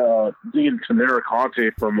thinking Tanera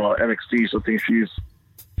Conte from NXT. So I think she's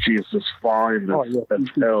just fine as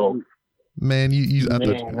hell. Man, I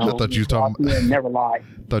thought you was talking. Never lie.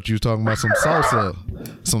 Thought you was talking about some salsa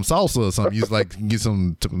or something. You was like get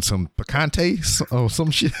some picante or some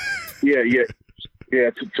shit. Yeah.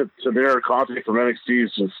 Tanera Conte from NXT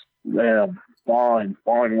is just fine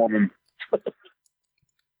woman.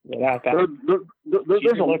 Yeah, there's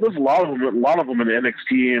a lot of them in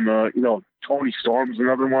NXT, and you know, Toni Storm's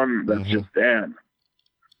another one that's just damn.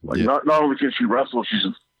 Like not only can she wrestle, she's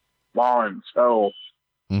just fine as hell.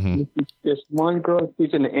 This one girl,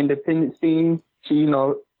 she's in the independent scene. She, you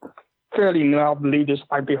know, fairly new. I believe this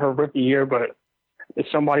might be her rookie year, but it's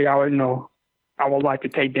somebody I would know. I would like to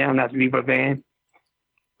take down. That's Viva Van.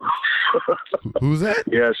 Who's that?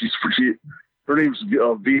 Yeah, her name's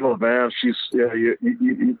Viva Van. She's I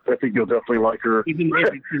think you'll definitely like her.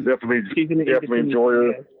 Definitely enjoy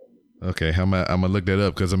her. Okay, I'm gonna look that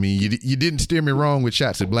up because I mean you didn't steer me wrong with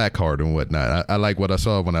shots at Blackheart and whatnot. I like what I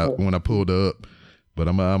saw when I pulled her up, but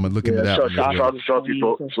I'm gonna look into that. Shotzi's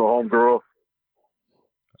a home girl.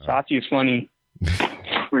 Shotzi is funny.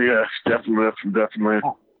 Yeah, definitely.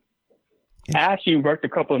 I actually worked a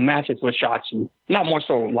couple of matches with Shotzi. Not more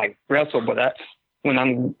so like wrestle, but when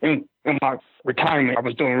I'm in my retirement, I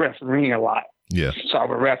was doing refereeing a lot. Yeah. So I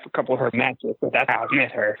would ref a couple of her matches. So that's how I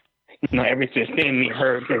met her. You know, ever since then, me and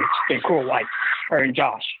her have been cool, like her and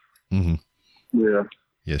Josh. Mm-hmm. Yeah.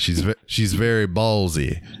 Yeah, she's very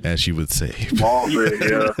ballsy, as she would say. Ballsy,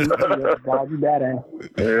 yeah. Ballsy badass.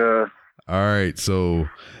 Yeah. All right, so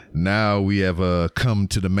now we have come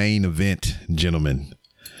to the main event, gentlemen.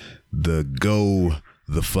 The Go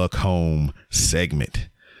the Fuck Home segment.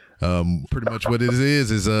 Pretty much what it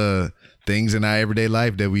is things in our everyday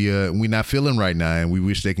life that we not feeling right now, and we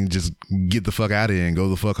wish they can just get the fuck out of here and go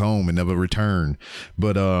the fuck home and never return.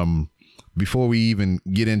 But before we even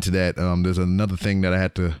get into that, there's another thing that I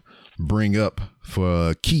had to bring up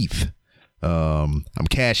for Keith. I'm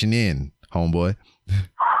cashing in, homeboy.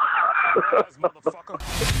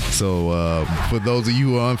 So for those of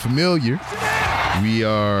you who are unfamiliar,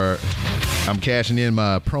 I'm cashing in.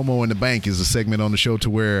 My promo in the bank is a segment on the show to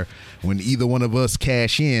where when either one of us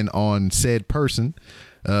cash in on said person,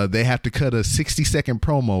 they have to cut a 60-second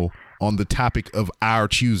promo on the topic of our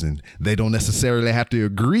choosing. They don't necessarily have to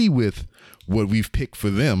agree with what we've picked for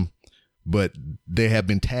them, but they have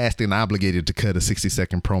been tasked and obligated to cut a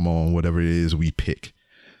 60-second promo on whatever it is we pick.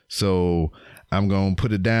 So I'm going to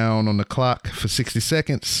put it down on the clock for 60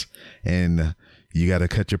 seconds, and you got to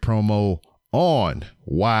cut your promo on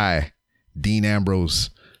why Dean Ambrose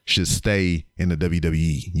should stay in the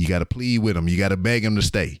WWE. You got to plead with him. You got to beg him to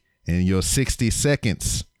stay. And your 60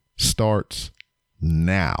 seconds starts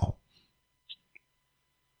now.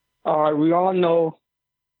 All right, we all know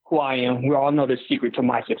who I am. We all know the secret to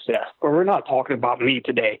my success. But we're not talking about me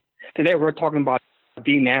today. Today we're talking about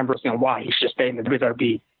Dean Ambrose and why he should stay in the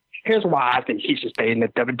WWE. Here's why I think he should stay in the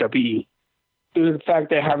WWE. Due to the fact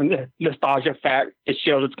that having the nostalgia fact, the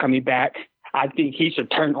Shield is coming back, I think he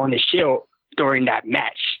should turn on the Shield during that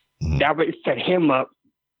match. Mm-hmm. That would set him up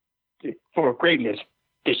for greatness.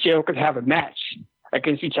 The Shield could have a match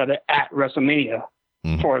against each other at WrestleMania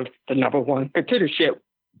for the number one contendership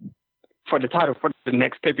for the title for the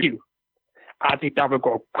next pay-per-view. I think that would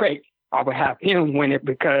go great. I would have him win it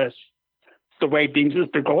because the way things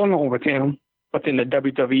have been going on with him within the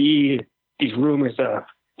WWE, these rumors of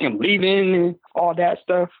him leaving and all that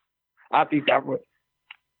stuff, I think that would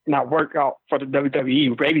not work out for the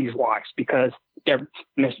WWE ratings-wise because they're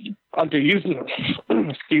underusing him.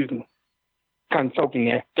 Excuse me. Kind of soaking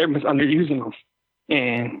there. They're underusing him.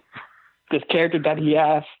 And this character that he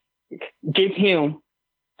has, give him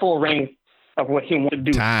full reign of what he wants to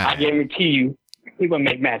do. I guarantee you, he will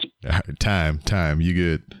make magic. Time. You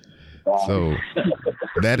good. So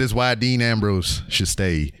that is why Dean Ambrose should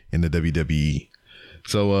stay in the WWE.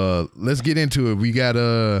 So let's get into it. We got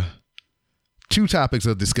 2 topics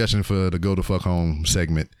of discussion for the Go the Fuck Home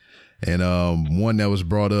segment. And one that was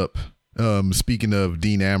brought up, speaking of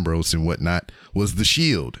Dean Ambrose and whatnot, was the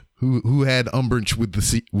Shield. Who had umbrage with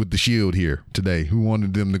the Shield here today? Who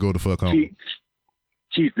wanted them to go the fuck home?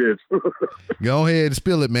 Keith did. Go ahead and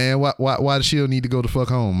spill it, man. Why the Shield need to go the fuck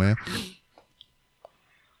home, man?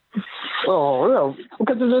 Oh,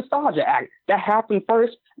 because of the nostalgia act. That happened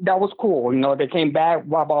first. That was cool. You know, they came back,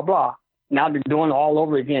 blah, blah, blah. Now they're doing it all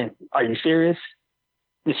over again. Are you serious?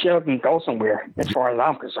 The Shield can go somewhere, as far as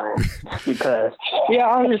I'm concerned. Because, yeah,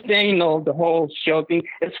 I understand, you know, the whole Shield thing.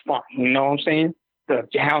 It's fun. You know what I'm saying? The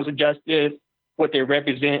Hounds of Justice, what they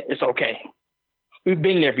represent, it's okay. We've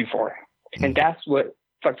been there before. And that's what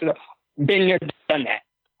fucks it up. Been there, done that.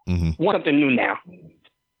 Mm-hmm. Want something new now.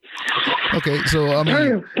 Okay, so I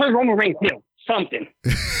mean, turn Roman Reigns heel, something.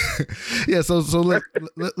 Yeah, so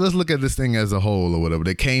let's look at this thing as a whole or whatever.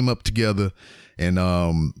 They came up together and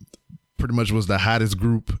pretty much was the hottest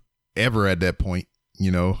group ever at that point,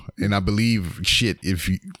 you know. And I believe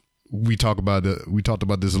we talked about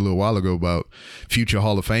this a little while ago about future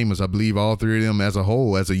Hall of Famers. I believe all 3 of them as a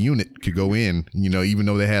whole, as a unit, could go in, you know, even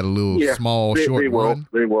though they had a little short run.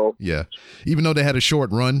 They will. Yeah. Even though they had a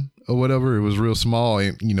short run or whatever, it was real small,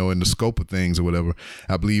 you know, in the scope of things or whatever.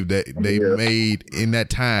 I believe that they made in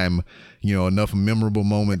that time, you know, enough memorable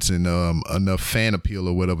moments and enough fan appeal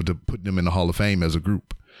or whatever to put them in the Hall of Fame as a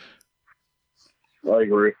group. I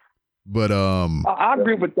agree. But I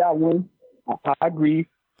agree with that one. I agree.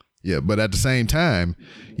 Yeah, but at the same time,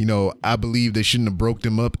 you know, I believe they shouldn't have broke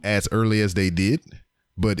them up as early as they did.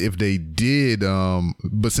 But if they did,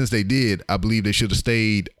 but since they did, I believe they should have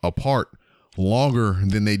stayed apart longer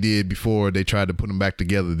than they did before they tried to put them back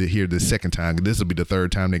together here the second time. This will be the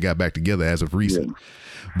 3rd time they got back together as of recent. Yeah.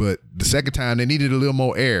 But the second time, they needed a little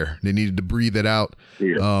more air. They needed to breathe it out.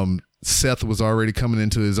 Yeah. Seth was already coming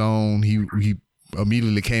into his own. He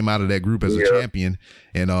immediately came out of that group as a champion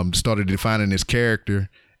and started defining his character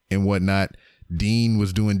and whatnot. Dean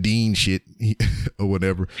was doing Dean shit or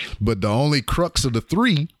whatever. But the only crux of the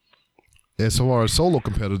 3, as far as solo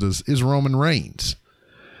competitors, is Roman Reigns.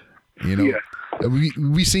 You know,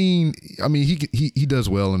 we seen. I mean, he does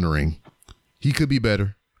well in the ring. He could be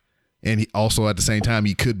better, and he also at the same time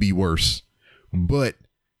he could be worse. But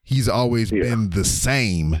he's always been the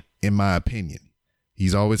same, in my opinion.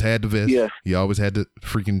 He's always had the vest. Yeah. He always had the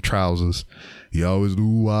freaking trousers. He always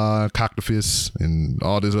cocked the fists and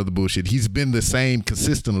all this other bullshit. He's been the same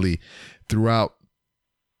consistently throughout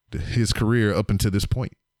his career up until this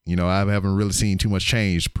point. You know, I haven't really seen too much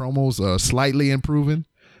change. Promos are slightly improving,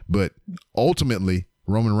 but ultimately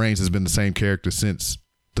Roman Reigns has been the same character since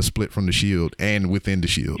the split from the Shield and within the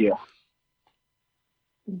Shield. Yeah.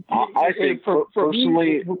 I think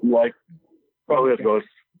personally, like, go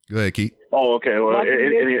ahead, Keith. Oh, okay. Well,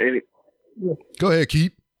 go ahead,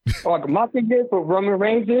 Keith. Like, my thing is for Roman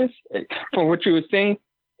Reigns is, from what you were saying,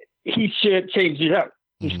 he should change it up.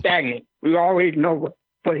 He's stagnant. We already know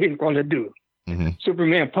what he's going to do. Mm-hmm.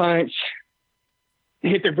 Superman punch,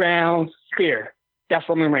 hit the ground, spear. That's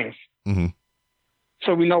Roman Reigns. Mm-hmm.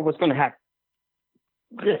 So we know what's going to happen.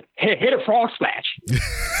 Hit a frog splash.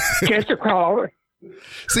 Catch the crowd.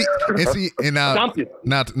 And now, something.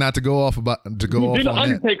 Not to go off on the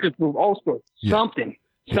Undertaker's move also. Yeah.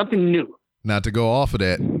 Something new. Not to go off of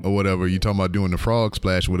that or whatever, you talking about doing the frog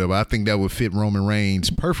splash or whatever. I think that would fit Roman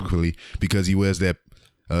Reigns perfectly because he wears that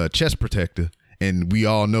chest protector. And we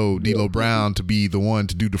all know D'Lo Brown to be the one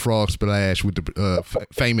to do the frog splash with the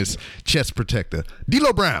famous chest protector.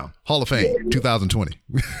 D'Lo Brown, Hall of Fame, 2020.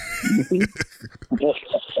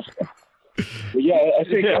 Yeah, I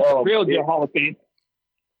think real deal Hall of Fame.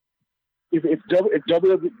 If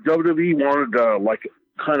WWE wanted like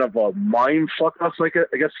kind of a mind fuck us, like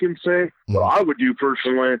I guess you can say, what I would do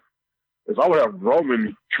personally is I would have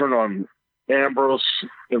Roman turn on Ambrose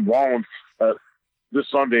and Rollins this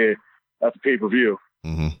Sunday at the pay-per-view.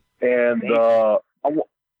 Mm-hmm. And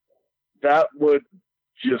that would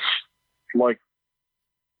just, like,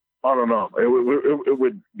 I don't know, it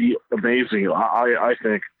would be amazing, I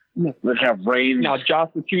think. Then have Reigns. Now, Josh,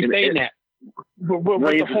 what you saying that?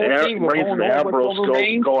 Reigns and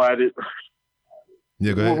Ambrose go at it.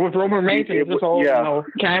 Yeah, go ahead. With Roman Reigns and this whole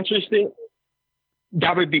cancer shit,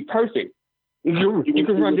 that would be perfect. You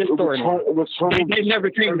can run this story. They never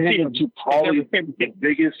came to probably the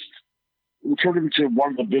biggest. We turned him into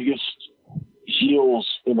one of the biggest heels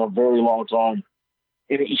in a very long time,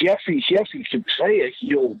 and he actually can play a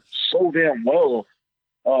heel so damn well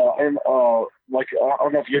I don't know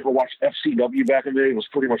if you ever watched FCW back in the day. It was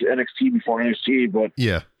pretty much NXT before NXT, but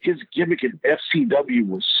Yeah. his gimmick in FCW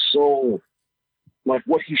was so like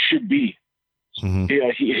what he should be. Mm-hmm.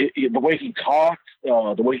 Yeah, he the way he talked,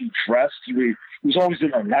 the way he dressed, he was always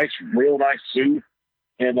in a real nice suit,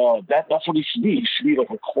 and that's what he should be. He should be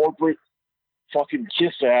like a corporate fucking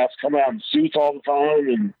kiss ass, come out in suits all the time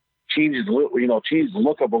and change the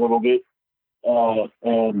look up a little bit.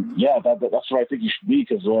 And yeah, that's what I think he should be,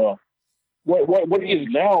 because what he is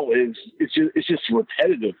now is it's just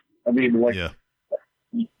repetitive. I mean, like, Yeah.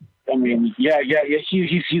 I mean, yeah.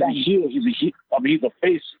 He's a heel. He's a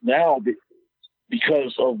face now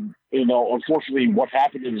because of unfortunately what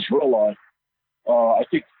happened in his real life. I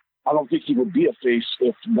don't think he would be a face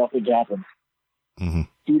if nothing happened. Mm-hmm.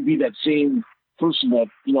 He would be that same person that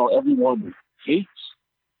everyone hates.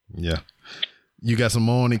 Yeah. You got some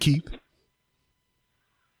more on it, Keith?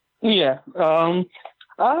 Yeah. I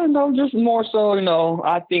don't know, just more so,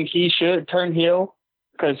 I think he should turn heel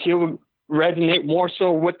because he would resonate more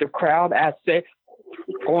so with the crowd as what's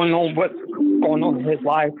going on in his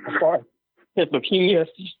life as far as his leukemia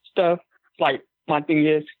stuff. Like, my thing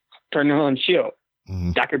is turning on Shield.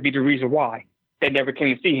 Mm-hmm. That could be the reason why they never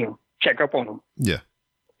came to see him, check up on him. Yeah.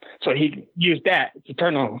 So he used that to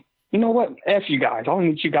turn on him. You know what? F you guys. I don't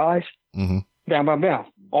need you guys. Mm-hmm. Bam, bam, bam.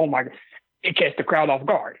 Oh my God. It catch the crowd off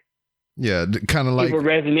guard. Yeah, kind of like. It would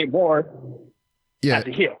resonate more as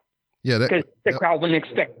a heel. Yeah, because the crowd wouldn't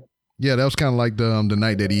expect it. Yeah, that was kind of like the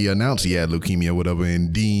night that he announced he had leukemia or whatever,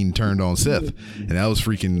 and Dean turned on Seth, and that was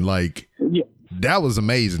freaking like. Yeah. That was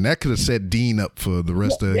amazing. That could have set Dean up for the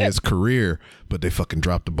rest of his career, but they fucking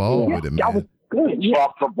dropped the ball with it, man. That was good.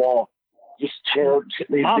 Dropped the ball. Just terrible.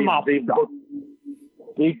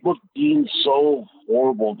 They booked Dean so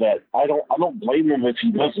horrible that I don't blame him if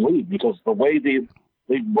he does leave, because the way they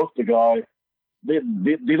booked the guy, they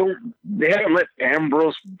haven't let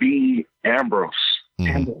Ambrose be Ambrose.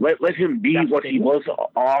 Mm-hmm. Let him be what he was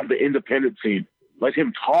on the independent scene. Let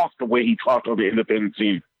him talk the way he talked on the independent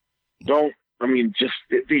scene. They ruined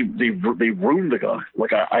the guy.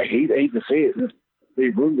 Like, I hate to say it, they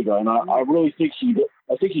ruined the guy, and I really think he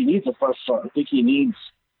needs a fresh start. I think he needs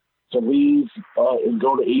to leave and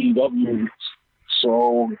go to AEW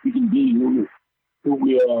so he can be who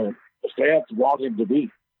we the fans want him to be.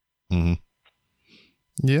 Mm-hmm.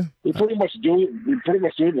 Yeah, they're pretty much doing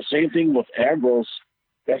the same thing with Ambrose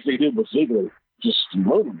as they did with Ziggler. Just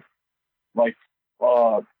murder him. Like,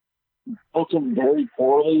 booked him very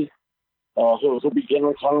poorly. He'll be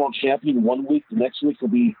Intercontinental Champion 1 week. The next week he'll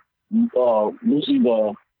be losing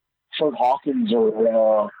to Kurt Hawkins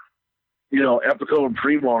or Epico and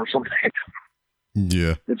Primo or something.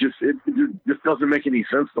 Yeah, it just doesn't make any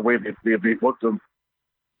sense the way they booked him.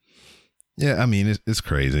 Yeah, I mean it's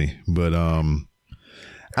crazy, but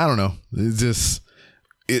I don't know. It's just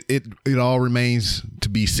it all remains to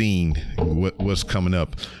be seen what's coming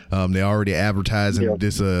up. They already advertising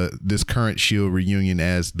this current Shield reunion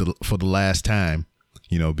as for the last time,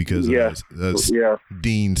 because of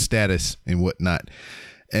Dean's status and whatnot.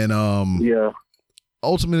 And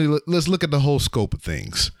ultimately, let's look at the whole scope of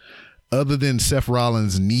things. Other than Seth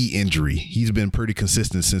Rollins' knee injury, he's been pretty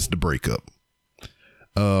consistent since the breakup.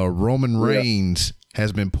 Roman Reigns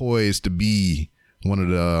has been poised to be one of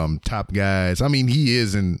the top guys. I mean, he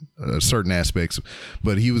is in certain aspects,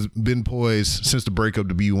 but been poised since the breakup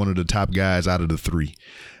to be one of the top guys out of the three.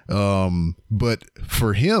 But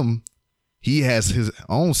for him, he has his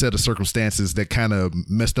own set of circumstances that kind of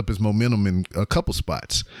messed up his momentum in a couple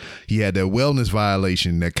spots. He had that wellness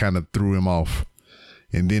violation that kind of threw him off.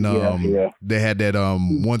 And then they had that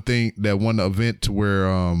one event to where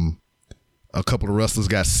a couple of wrestlers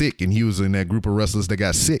got sick, and he was in that group of wrestlers that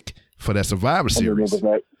got sick for that Survivor Series.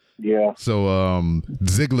 Yeah. So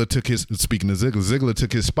Ziggler took his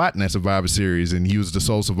spot in that Survivor Series, and he was the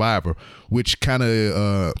sole survivor, which kind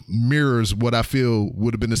of mirrors what I feel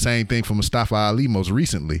would have been the same thing for Mustafa Ali most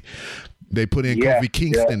recently. They put in Kofi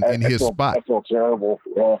Kingston in his spot. I felt terrible.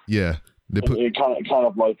 Yeah. It kind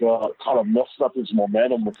of messed up his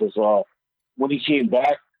momentum, because when he came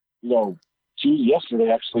back,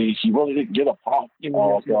 yesterday actually, he really didn't get a pop.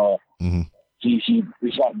 Mm-hmm. He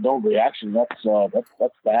got no reaction. That's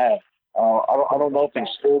bad. I don't know if they're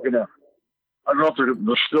still gonna. I don't know if they're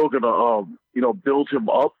still gonna build him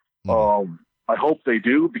up. Mm-hmm. I hope they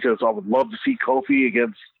do, because I would love to see Kofi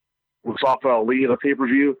against Mustafa Ali in a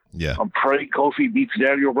pay-per-view. Yeah. I'm praying Kofi beats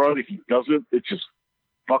Daniel Bryan. If he doesn't, it's just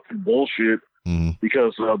fucking bullshit. Mm-hmm.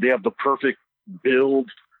 Because they have the perfect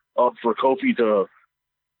build up for Kofi to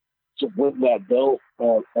win that belt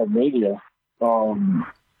at Mania. I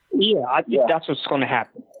think that's what's going to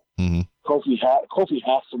happen. Mm-hmm. Kofi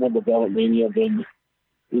has to win the belt at Mania, then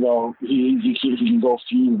he can go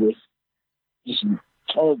feud with just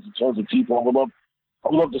tons and tons of people. I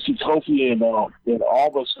would love to see Kofi and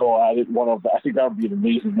Almas go at it. I think that would be an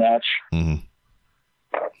amazing match. Mm-hmm.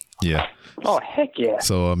 Yeah. Oh, heck yeah.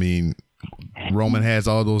 So, I mean, Roman has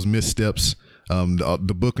all those missteps.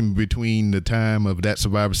 The booking between the time of that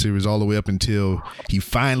Survivor Series all the way up until he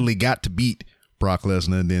finally got to beat Brock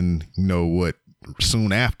Lesnar. And then,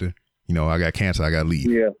 soon after, I got cancer, I got to leave.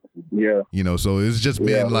 Yeah. So it's just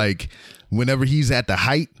been like whenever he's at the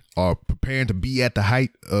height or preparing to be at the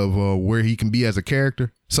height of where he can be as a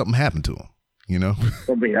character, something happened to him,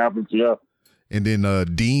 Something happens, yeah. And then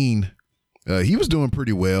Dean, he was doing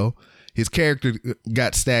pretty well. His character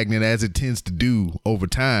got stagnant as it tends to do over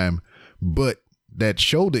time, but that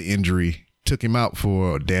shoulder injury took him out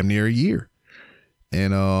for damn near a year.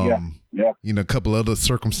 And, a couple other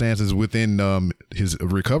circumstances within his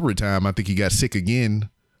recovery time. I think he got sick again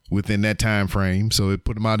within that time frame, so it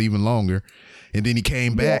put him out even longer. And then he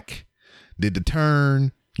came back, did the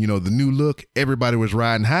turn, the new look. Everybody was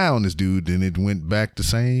riding high on this dude, and it went back to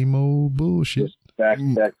same old bullshit. Back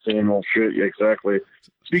same old shit. Yeah, exactly.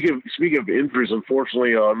 Speaking of injuries,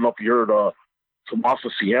 unfortunately, I don't know if you heard, Tommaso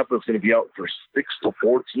Ciampa is going to be out for 6 to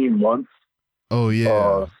 14 months. Oh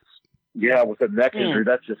yeah. With a neck injury.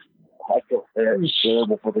 That's just, I feel very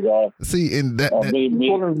terrible for the guy. See, and that one of the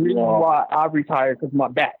reasons why I retired because of my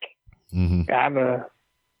back. Mm-hmm. I have a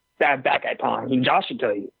bad back at times, and Josh should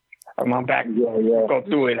tell you. My back go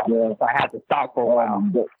through it. I had to stop for a while.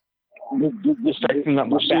 This neck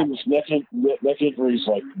injury is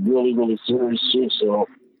like really, really serious too. So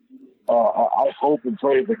I hope and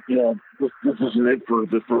pray that this isn't it for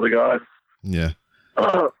the guy. Yeah.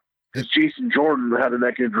 Because Jason Jordan had a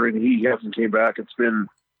neck injury and he hasn't came back. It's been,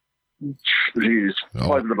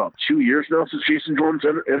 probably been about 2 years now since Jason Jordan's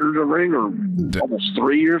entered the ring, or almost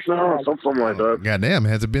 3 years now, or something like that. Goddamn,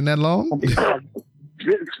 has it been that long?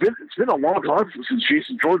 It's been a long time since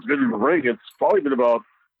Jason Jordan's been in the ring. It's probably been about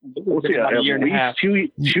at least 2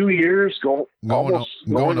 years, going on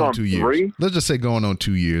 2 years. 3. Let's just say going on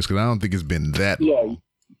 2 years, because I don't think it's been that long.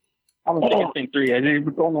 I was thinking 3. And it's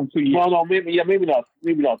going on 2 years. No, maybe not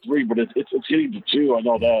 3, but it's getting to 2. I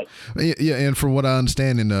know that. Yeah, and from what I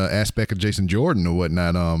understand in the aspect of Jason Jordan or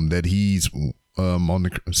whatnot, that he's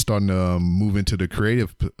starting to move into the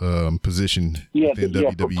creative position within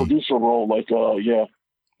WWE. Producer role,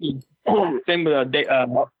 Same with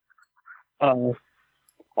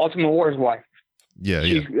Ultimate Warrior's wife.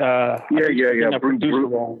 She's, yeah. Producer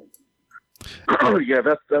role. Yeah,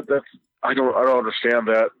 that's. I don't understand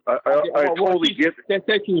that. I totally get. That's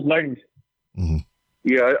what she was learning. Mm-hmm.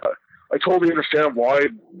 Yeah, I totally understand why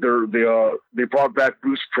they brought back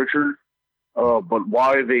Bruce Pritchard, but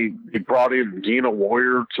why they brought in Dina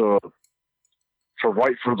Warrior to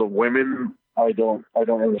write for the women, I don't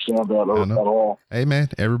understand that at all. Hey man,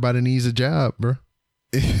 everybody needs a job, bro.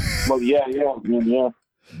 Well, yeah.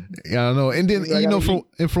 Yeah, I know. And then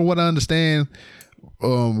from what I understand,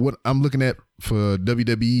 what I'm looking at for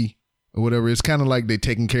WWE or whatever, it's kind of like they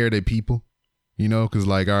taking care of their people, because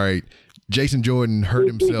all right, Jason Jordan hurt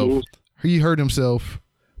himself. He hurt himself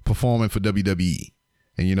performing for WWE,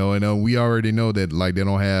 and we already know that they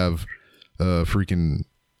don't have freaking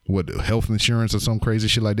health insurance or some crazy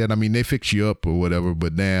shit like that. I mean, they fix you up or whatever,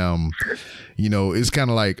 but damn, it's kind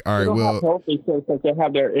of like, all right, well, health insurance, they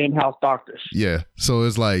have their in-house doctors. Yeah, so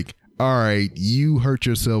it's like, all right, you hurt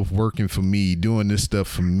yourself working for me, doing this stuff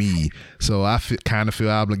for me, so I kind of feel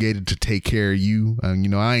obligated to take care of you.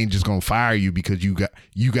 I ain't just gonna fire you because you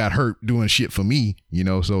got hurt doing shit for me.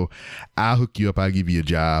 So I'll hook you up, I'll give you a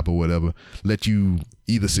job or whatever, let you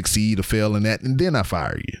either succeed or fail in that, and then I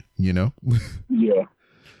fire you. Yeah.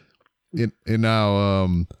 And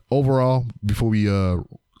now, overall, before we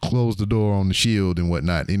close the door on the Shield and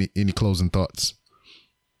whatnot, any closing thoughts?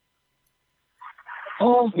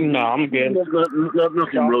 Oh no, I'm good.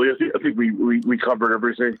 Nothing really. I think we covered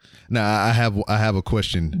everything. Now I have a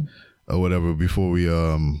question or whatever before we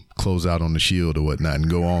close out on the Shield or whatnot and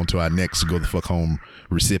go on to our next go the fuck home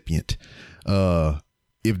recipient.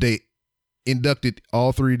 If they inducted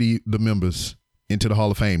all 3 of the members into the Hall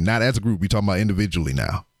of Fame, not as a group, we're talking about individually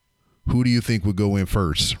now, who do you think would go in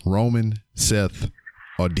first? Roman, Seth,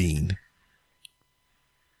 or Dean?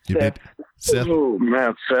 Seth. Oh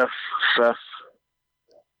man, Seth.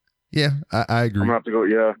 Yeah, I agree. I'm gonna have to go.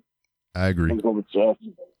 Yeah, I agree. I'm going with Seth.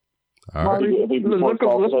 All right. Look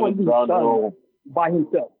what he's done by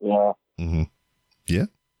himself. Yeah. Mm-hmm. Yeah.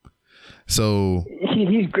 So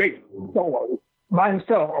he's great by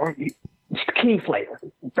himself. King Slayer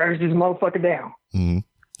burns this motherfucker down. Mm-hmm.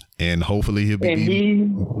 And hopefully he'll be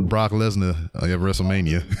beating Brock Lesnar at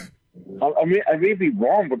WrestleMania. I may be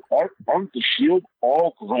wrong, but aren't the Shield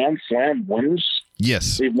all Grand Slam winners?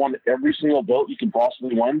 Yes. They've won every single belt you can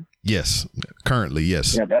possibly win? Yes. Currently,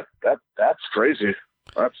 yes. Yeah, that's crazy.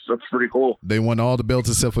 That's pretty cool. They won all the belts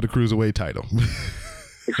except for the Cruiserweight title.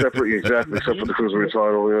 except for the Cruiserweight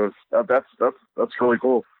title, yeah. That's really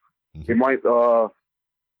cool. They might I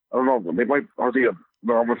don't know, they might I'm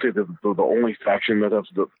gonna say the only faction that has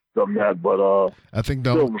done that, but I think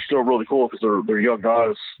still really cool because they're young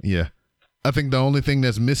guys. Yeah. I think the only thing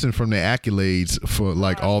that's missing from the accolades for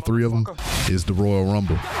like all three of them is the Royal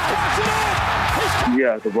Rumble.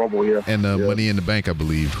 Yeah, the Rumble, yeah. And Money in the Bank, I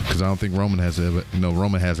believe, because I don't think Roman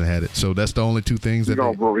hasn't had it. So that's the only two things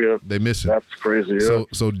that they missing. That's crazy, yeah.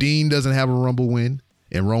 So Dean doesn't have a Rumble win,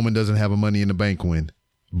 and Roman doesn't have a Money in the Bank win.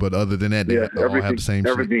 But other than that, they all have the same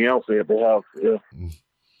shit. Everything else they have, yeah.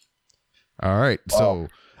 All right, so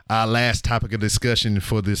our last topic of discussion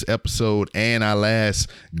for this episode and our last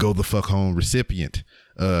Go the Fuck Home recipient.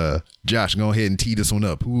 Josh, go ahead and tee this one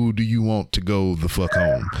up. Who do you want to go the fuck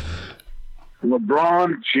home?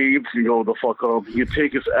 LeBron James can go the fuck home. He can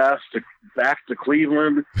take his ass back to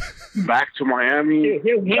Cleveland, back to Miami,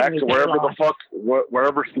 back to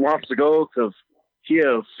wherever he wants to go, because he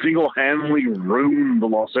has single-handedly ruined the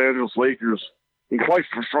Los Angeles Lakers. And quite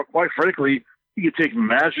frankly, he could take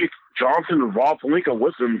Magic Johnson and Rob Pelinka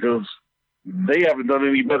with him because they haven't done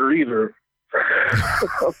any better either.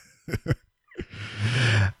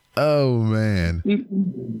 Oh man,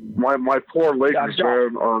 my poor Lakers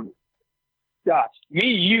fan. Josh,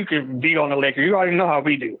 you can be on the Lakers. You already know how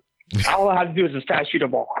we do. All I have to do is just try to shoot a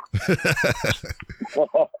ball.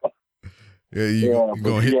 You're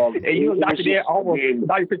gonna hit. And you knock it there almost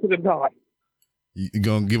 90% of the time. You're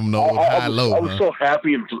gonna give them the old high-low. I was so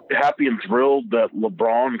happy and thrilled that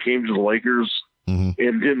LeBron came to the Lakers and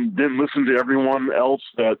didn't listen to everyone else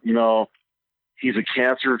that, he's a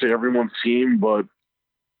cancer to everyone's team. But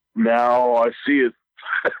now I see it.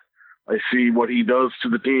 I see what he does to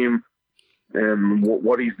the team and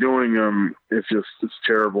what he's doing. It's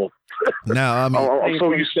terrible. Now, I mean, I'm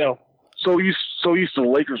so used to the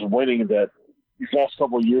Lakers winning that these last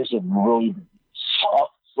couple of years have really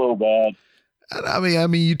sucked so bad. I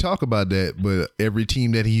mean, you talk about that, but every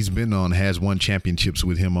team that he's been on has won championships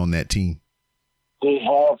with him on that team. They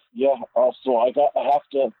have, yeah. So I have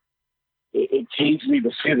to. It pains me to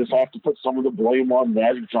say this. I have to put some of the blame on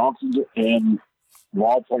Magic Johnson and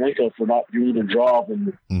Rob Pelinka for not doing their job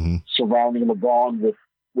and surrounding LeBron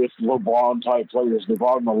with LeBron type players. They've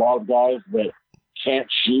brought in a lot of guys that can't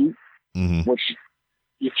shoot, which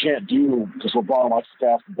you can't do because LeBron likes to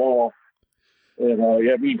pass the ball. And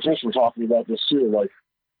me and Chris were talking about this too. Like,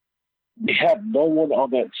 they have no one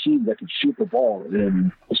on that team that can shoot the ball,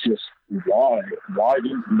 and it's just why? Why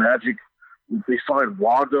didn't Magic? They signed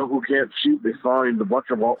Wanda, who can't shoot. They signed a bunch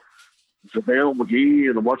of JaVale McGee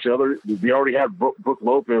and a bunch of other. They already had Brook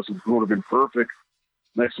Lopez, who would have been perfect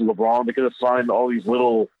next to LeBron. They could have signed all these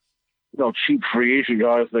little, cheap free agent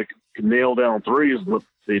guys that could nail down threes, but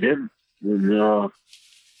they didn't. And,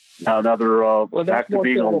 now they're back to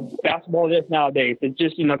being on basketball is nowadays. It's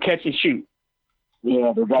just catch and shoot.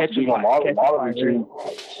 Yeah, they're back to being a lot of the team.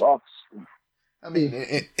 Sucks. I mean,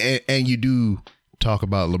 and you do talk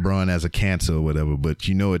about LeBron as a cancer or whatever, but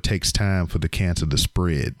it takes time for the cancer to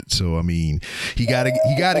spread. So I mean, he gotta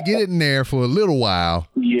get it in there for a little while,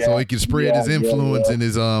 so he can spread his influence and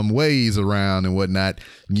his ways around and whatnot.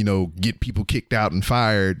 Get people kicked out and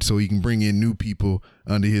fired, so he can bring in new people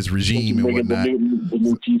under his regime and whatnot. The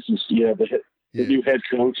new pieces, the new head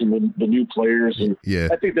coach and the new players. And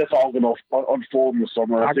I think that's all going to unfold in the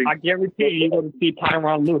summer. I guarantee you're going to see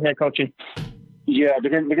Tyronn Lue head coaching. Yeah, they're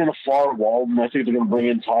going to fire Walden. I think they're going to bring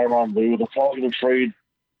in Tyronn Lue. They're probably going to trade,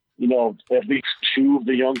 at least two of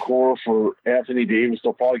the young core for Anthony Davis.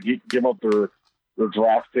 They'll probably give up their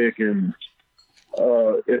draft pick, and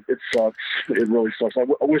it sucks. It really sucks. I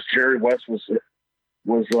wish Jerry West was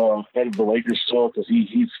head of the Lakers still, because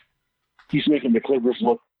he's making the Clippers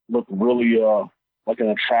look really like an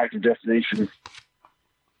attractive destination.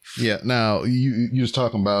 Yeah. Now you was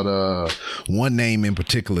talking about one name in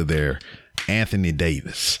particular there, Anthony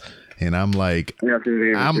Davis, and I'm like,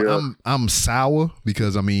 I'm sour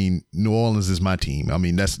because New Orleans is my team.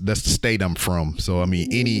 that's the state I'm from. So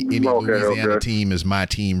any Louisiana team is my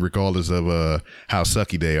team, regardless of how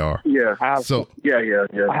sucky they are. Yeah. I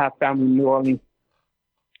have family in New Orleans.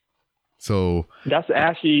 So that's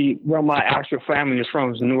actually where my actual family is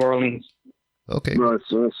from, is New Orleans. Okay. Nice.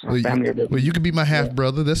 Well, you could be my half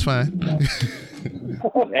brother. That's fine.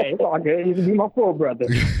 Hey, it's all good. You can be my full brother.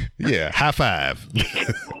 Yeah, high five.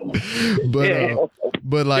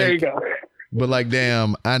 But There you like, go. but like,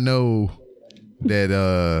 damn, I know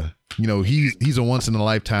that he's a once in a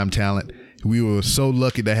lifetime talent. We were so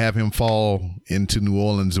lucky to have him fall into New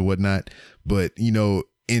Orleans and whatnot. But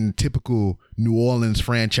in typical New Orleans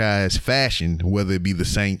franchise fashion, whether it be the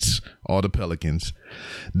Saints or the Pelicans,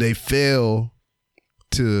 they fail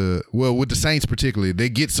to, well, with the Saints particularly, they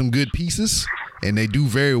get some good pieces and they do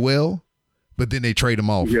very well, but then they trade them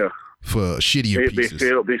off for shittier pieces. They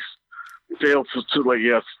fail to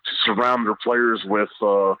surround their players with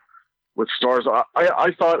stars.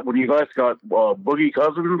 I thought when you guys got Boogie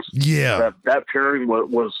Cousins, that pairing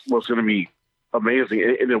was going to be amazing,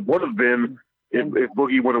 and it would have been if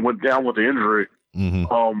Boogie would have went down with the injury.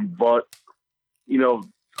 Mm-hmm. But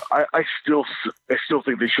I still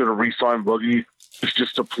think they should have re-signed Boogie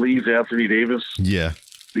just to please Anthony Davis. Yeah,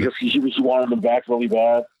 because he wanted him back really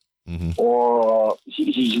bad. Mm-hmm. Or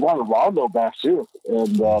he wanted Rondo back too,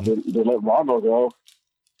 and they let Rondo go.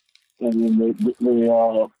 And then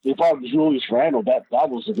they brought Julius Randle. That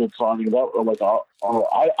was a good signing. I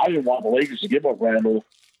didn't want the Lakers to give up Randle,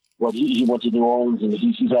 but he went to New Orleans and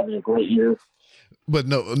he's having a great year. But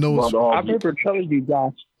no. I remember telling you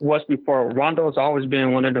guys once before, Rondo's always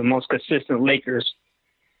been one of the most consistent Lakers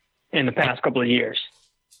in the past couple of years.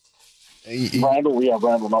 Randle, Julius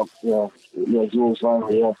Randle,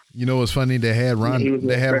 yeah. You know what's funny? They had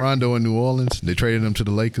Rondo in New Orleans. They traded him to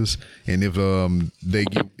the Lakers, and if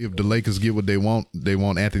the Lakers get what they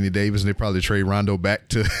want Anthony Davis, they probably trade Rondo back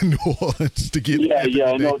to New Orleans to get.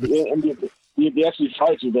 I know. They actually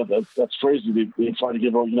tried to. That's crazy. They tried to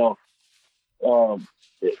give him,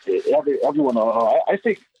 everyone. I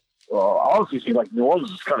think, honestly, think New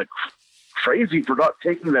Orleans is kind of crazy for not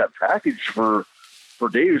taking that package for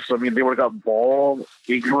Davis. I mean, they would have got Ball,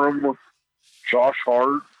 Ingram, Josh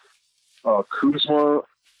Hart, Kuzma,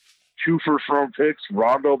 2 first-round picks,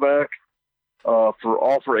 Rondo back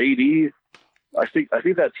for AD. I think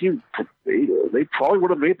that team they probably would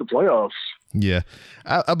have made the playoffs. Yeah,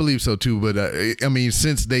 I believe so too. But I mean,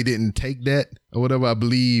 since they didn't take that or whatever, I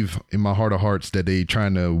believe in my heart of hearts that they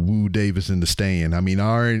trying to woo Davis into staying. I mean,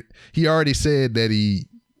 he already said that he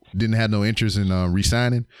didn't have no interest in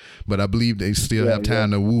re-signing, but I believe they still have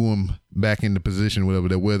time to woo him back into position,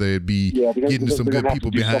 whether it be getting some good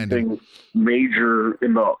people behind him. Major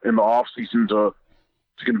in the off season to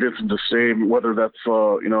convince him to stay. Whether that's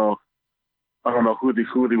I don't know who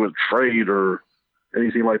they would trade or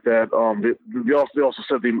anything like that. They also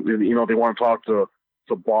said they want to talk to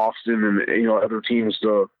Boston and other teams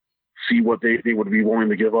to see what they would be willing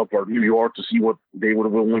to give up, or New York to see what they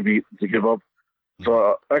would willing to give up.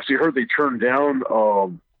 So I actually heard they turned down a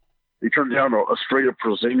straight up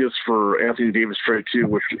Porzingis for Anthony Davis trade too,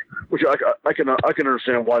 which I can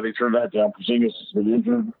understand why they turned that down. Porzingis has been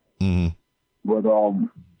injured, but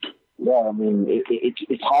I mean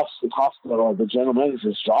it costs the general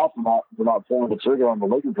manager's job for not pulling the trigger on the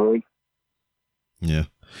Lakers trade. Yeah,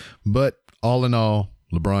 but all in all,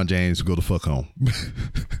 LeBron James go the fuck home.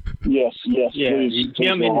 Yes. Yeah, please,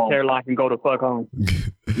 him in his hairline can go the fuck home.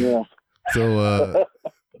 Yeah. So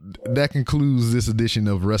that concludes this edition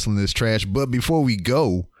of Wrestling is Trash. But before we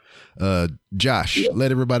go, Josh,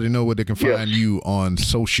 let everybody know where they can find you on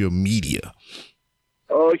social media.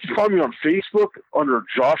 You can find me on Facebook under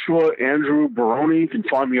Joshua Andrew Baroni. You can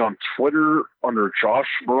find me on Twitter under Josh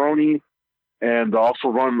Baroni, and I also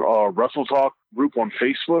run a Wrestle Talk group on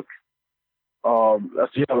Facebook.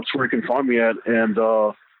 That's where you can find me at. And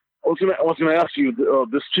I was gonna ask you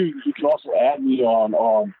this too. You can also add me on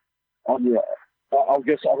your, I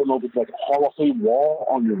guess, I don't know if it's like a Hall of Fame wall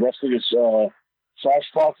on your Wrestling is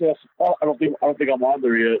Trash podcast. I don't think I'm on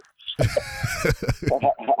there yet.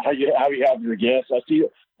 how you have your guests? I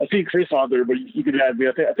see Chris on there, but you can add me.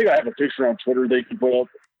 I think I have a picture on Twitter they can put up.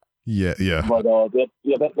 Yeah. But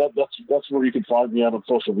that's where you can find me on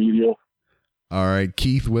social media. All right,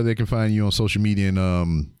 Keith, where they can find you on social media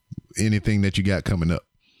and anything that you got coming up.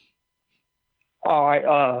 All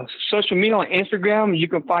right, social media on Instagram, you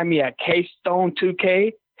can find me at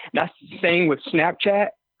KStone2K. That's the same with Snapchat.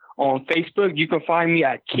 On Facebook, you can find me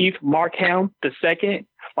at Keith Markham II.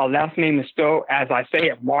 My last name is spelled as I say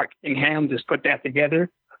it, Mark and Ham. Just put that together.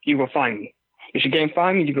 You will find me. If you can't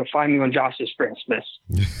find me, you can find me on Josh's Friend Smith.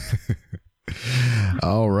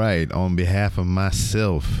 All right. On behalf of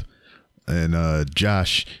myself and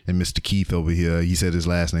Josh and Mr. Keith over here, he said his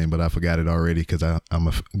last name, but I forgot it already because I'm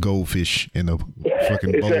a goldfish in a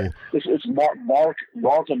fucking bowl. It's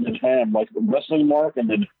Mark and then Ham, like wrestling Mark and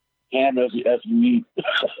then Ham as you eat.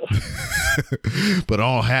 But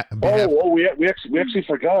all we actually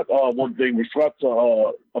forgot one thing. We forgot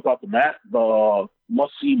about the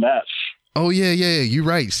must see match. Oh yeah, you're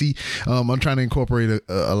right. See, I'm trying to incorporate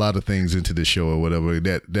a lot of things into the show or whatever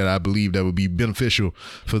that I believe that would be beneficial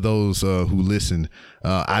for those who listen.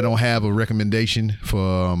 I don't have a recommendation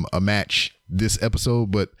for a match this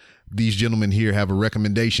episode, but these gentlemen here have a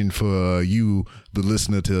recommendation for you, the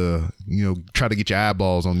listener, to try to get your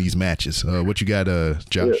eyeballs on these matches. What you got,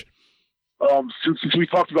 Josh? Yeah. Since we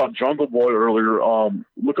talked about Jungle Boy earlier,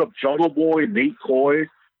 look up Jungle Boy Nate Coy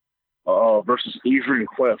versus Adrian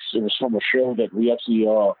Quest. It was from a show that we actually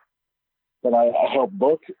that I helped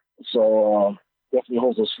book, so definitely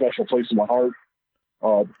holds a special place in my heart.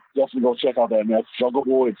 Definitely go check out that match. Jungle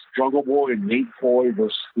Boy. It's Jungle Boy and Nate Coy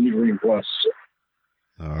versus Adrian Quest.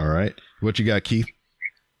 All right, what you got, Keith?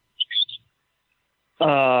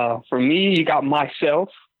 For me, you got myself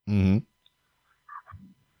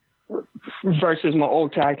versus my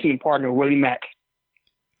old tag team partner Willie Mack.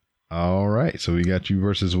 All right, so we got you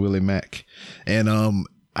versus Willie Mack, and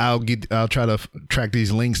I'll try to track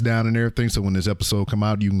these links down and everything. So when this episode come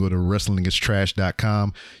out, you can go to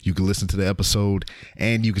wrestlingistrash.com. You can listen to the episode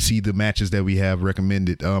and you can see the matches that we have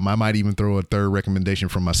recommended. I might even throw a third recommendation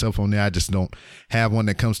from myself on there. I just don't have one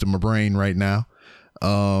that comes to my brain right now.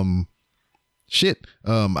 I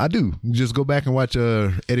do. Just go back and watch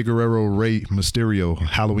Eddie Guerrero, Rey Mysterio,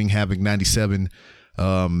 Halloween Havoc 97.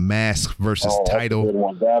 Mask versus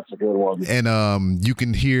Title. That's a good one. And you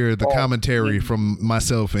can hear the commentary from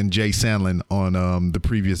myself and Jay Sandlin on the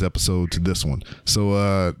previous episode to this one.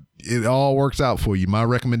 So it all works out for you. My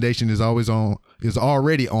recommendation is already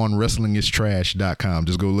on wrestlingistrash.com.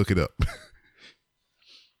 Just go look it up.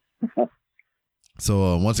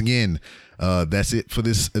 So once again, that's it for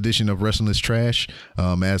this edition of Wrestling is Trash.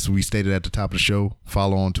 As we stated at the top of the show,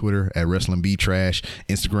 follow on Twitter at Wrestling Be Trash,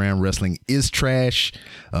 Instagram Wrestling is Trash.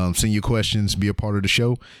 Send your questions, be a part of the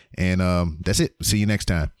show, and that's it. See you next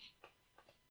time.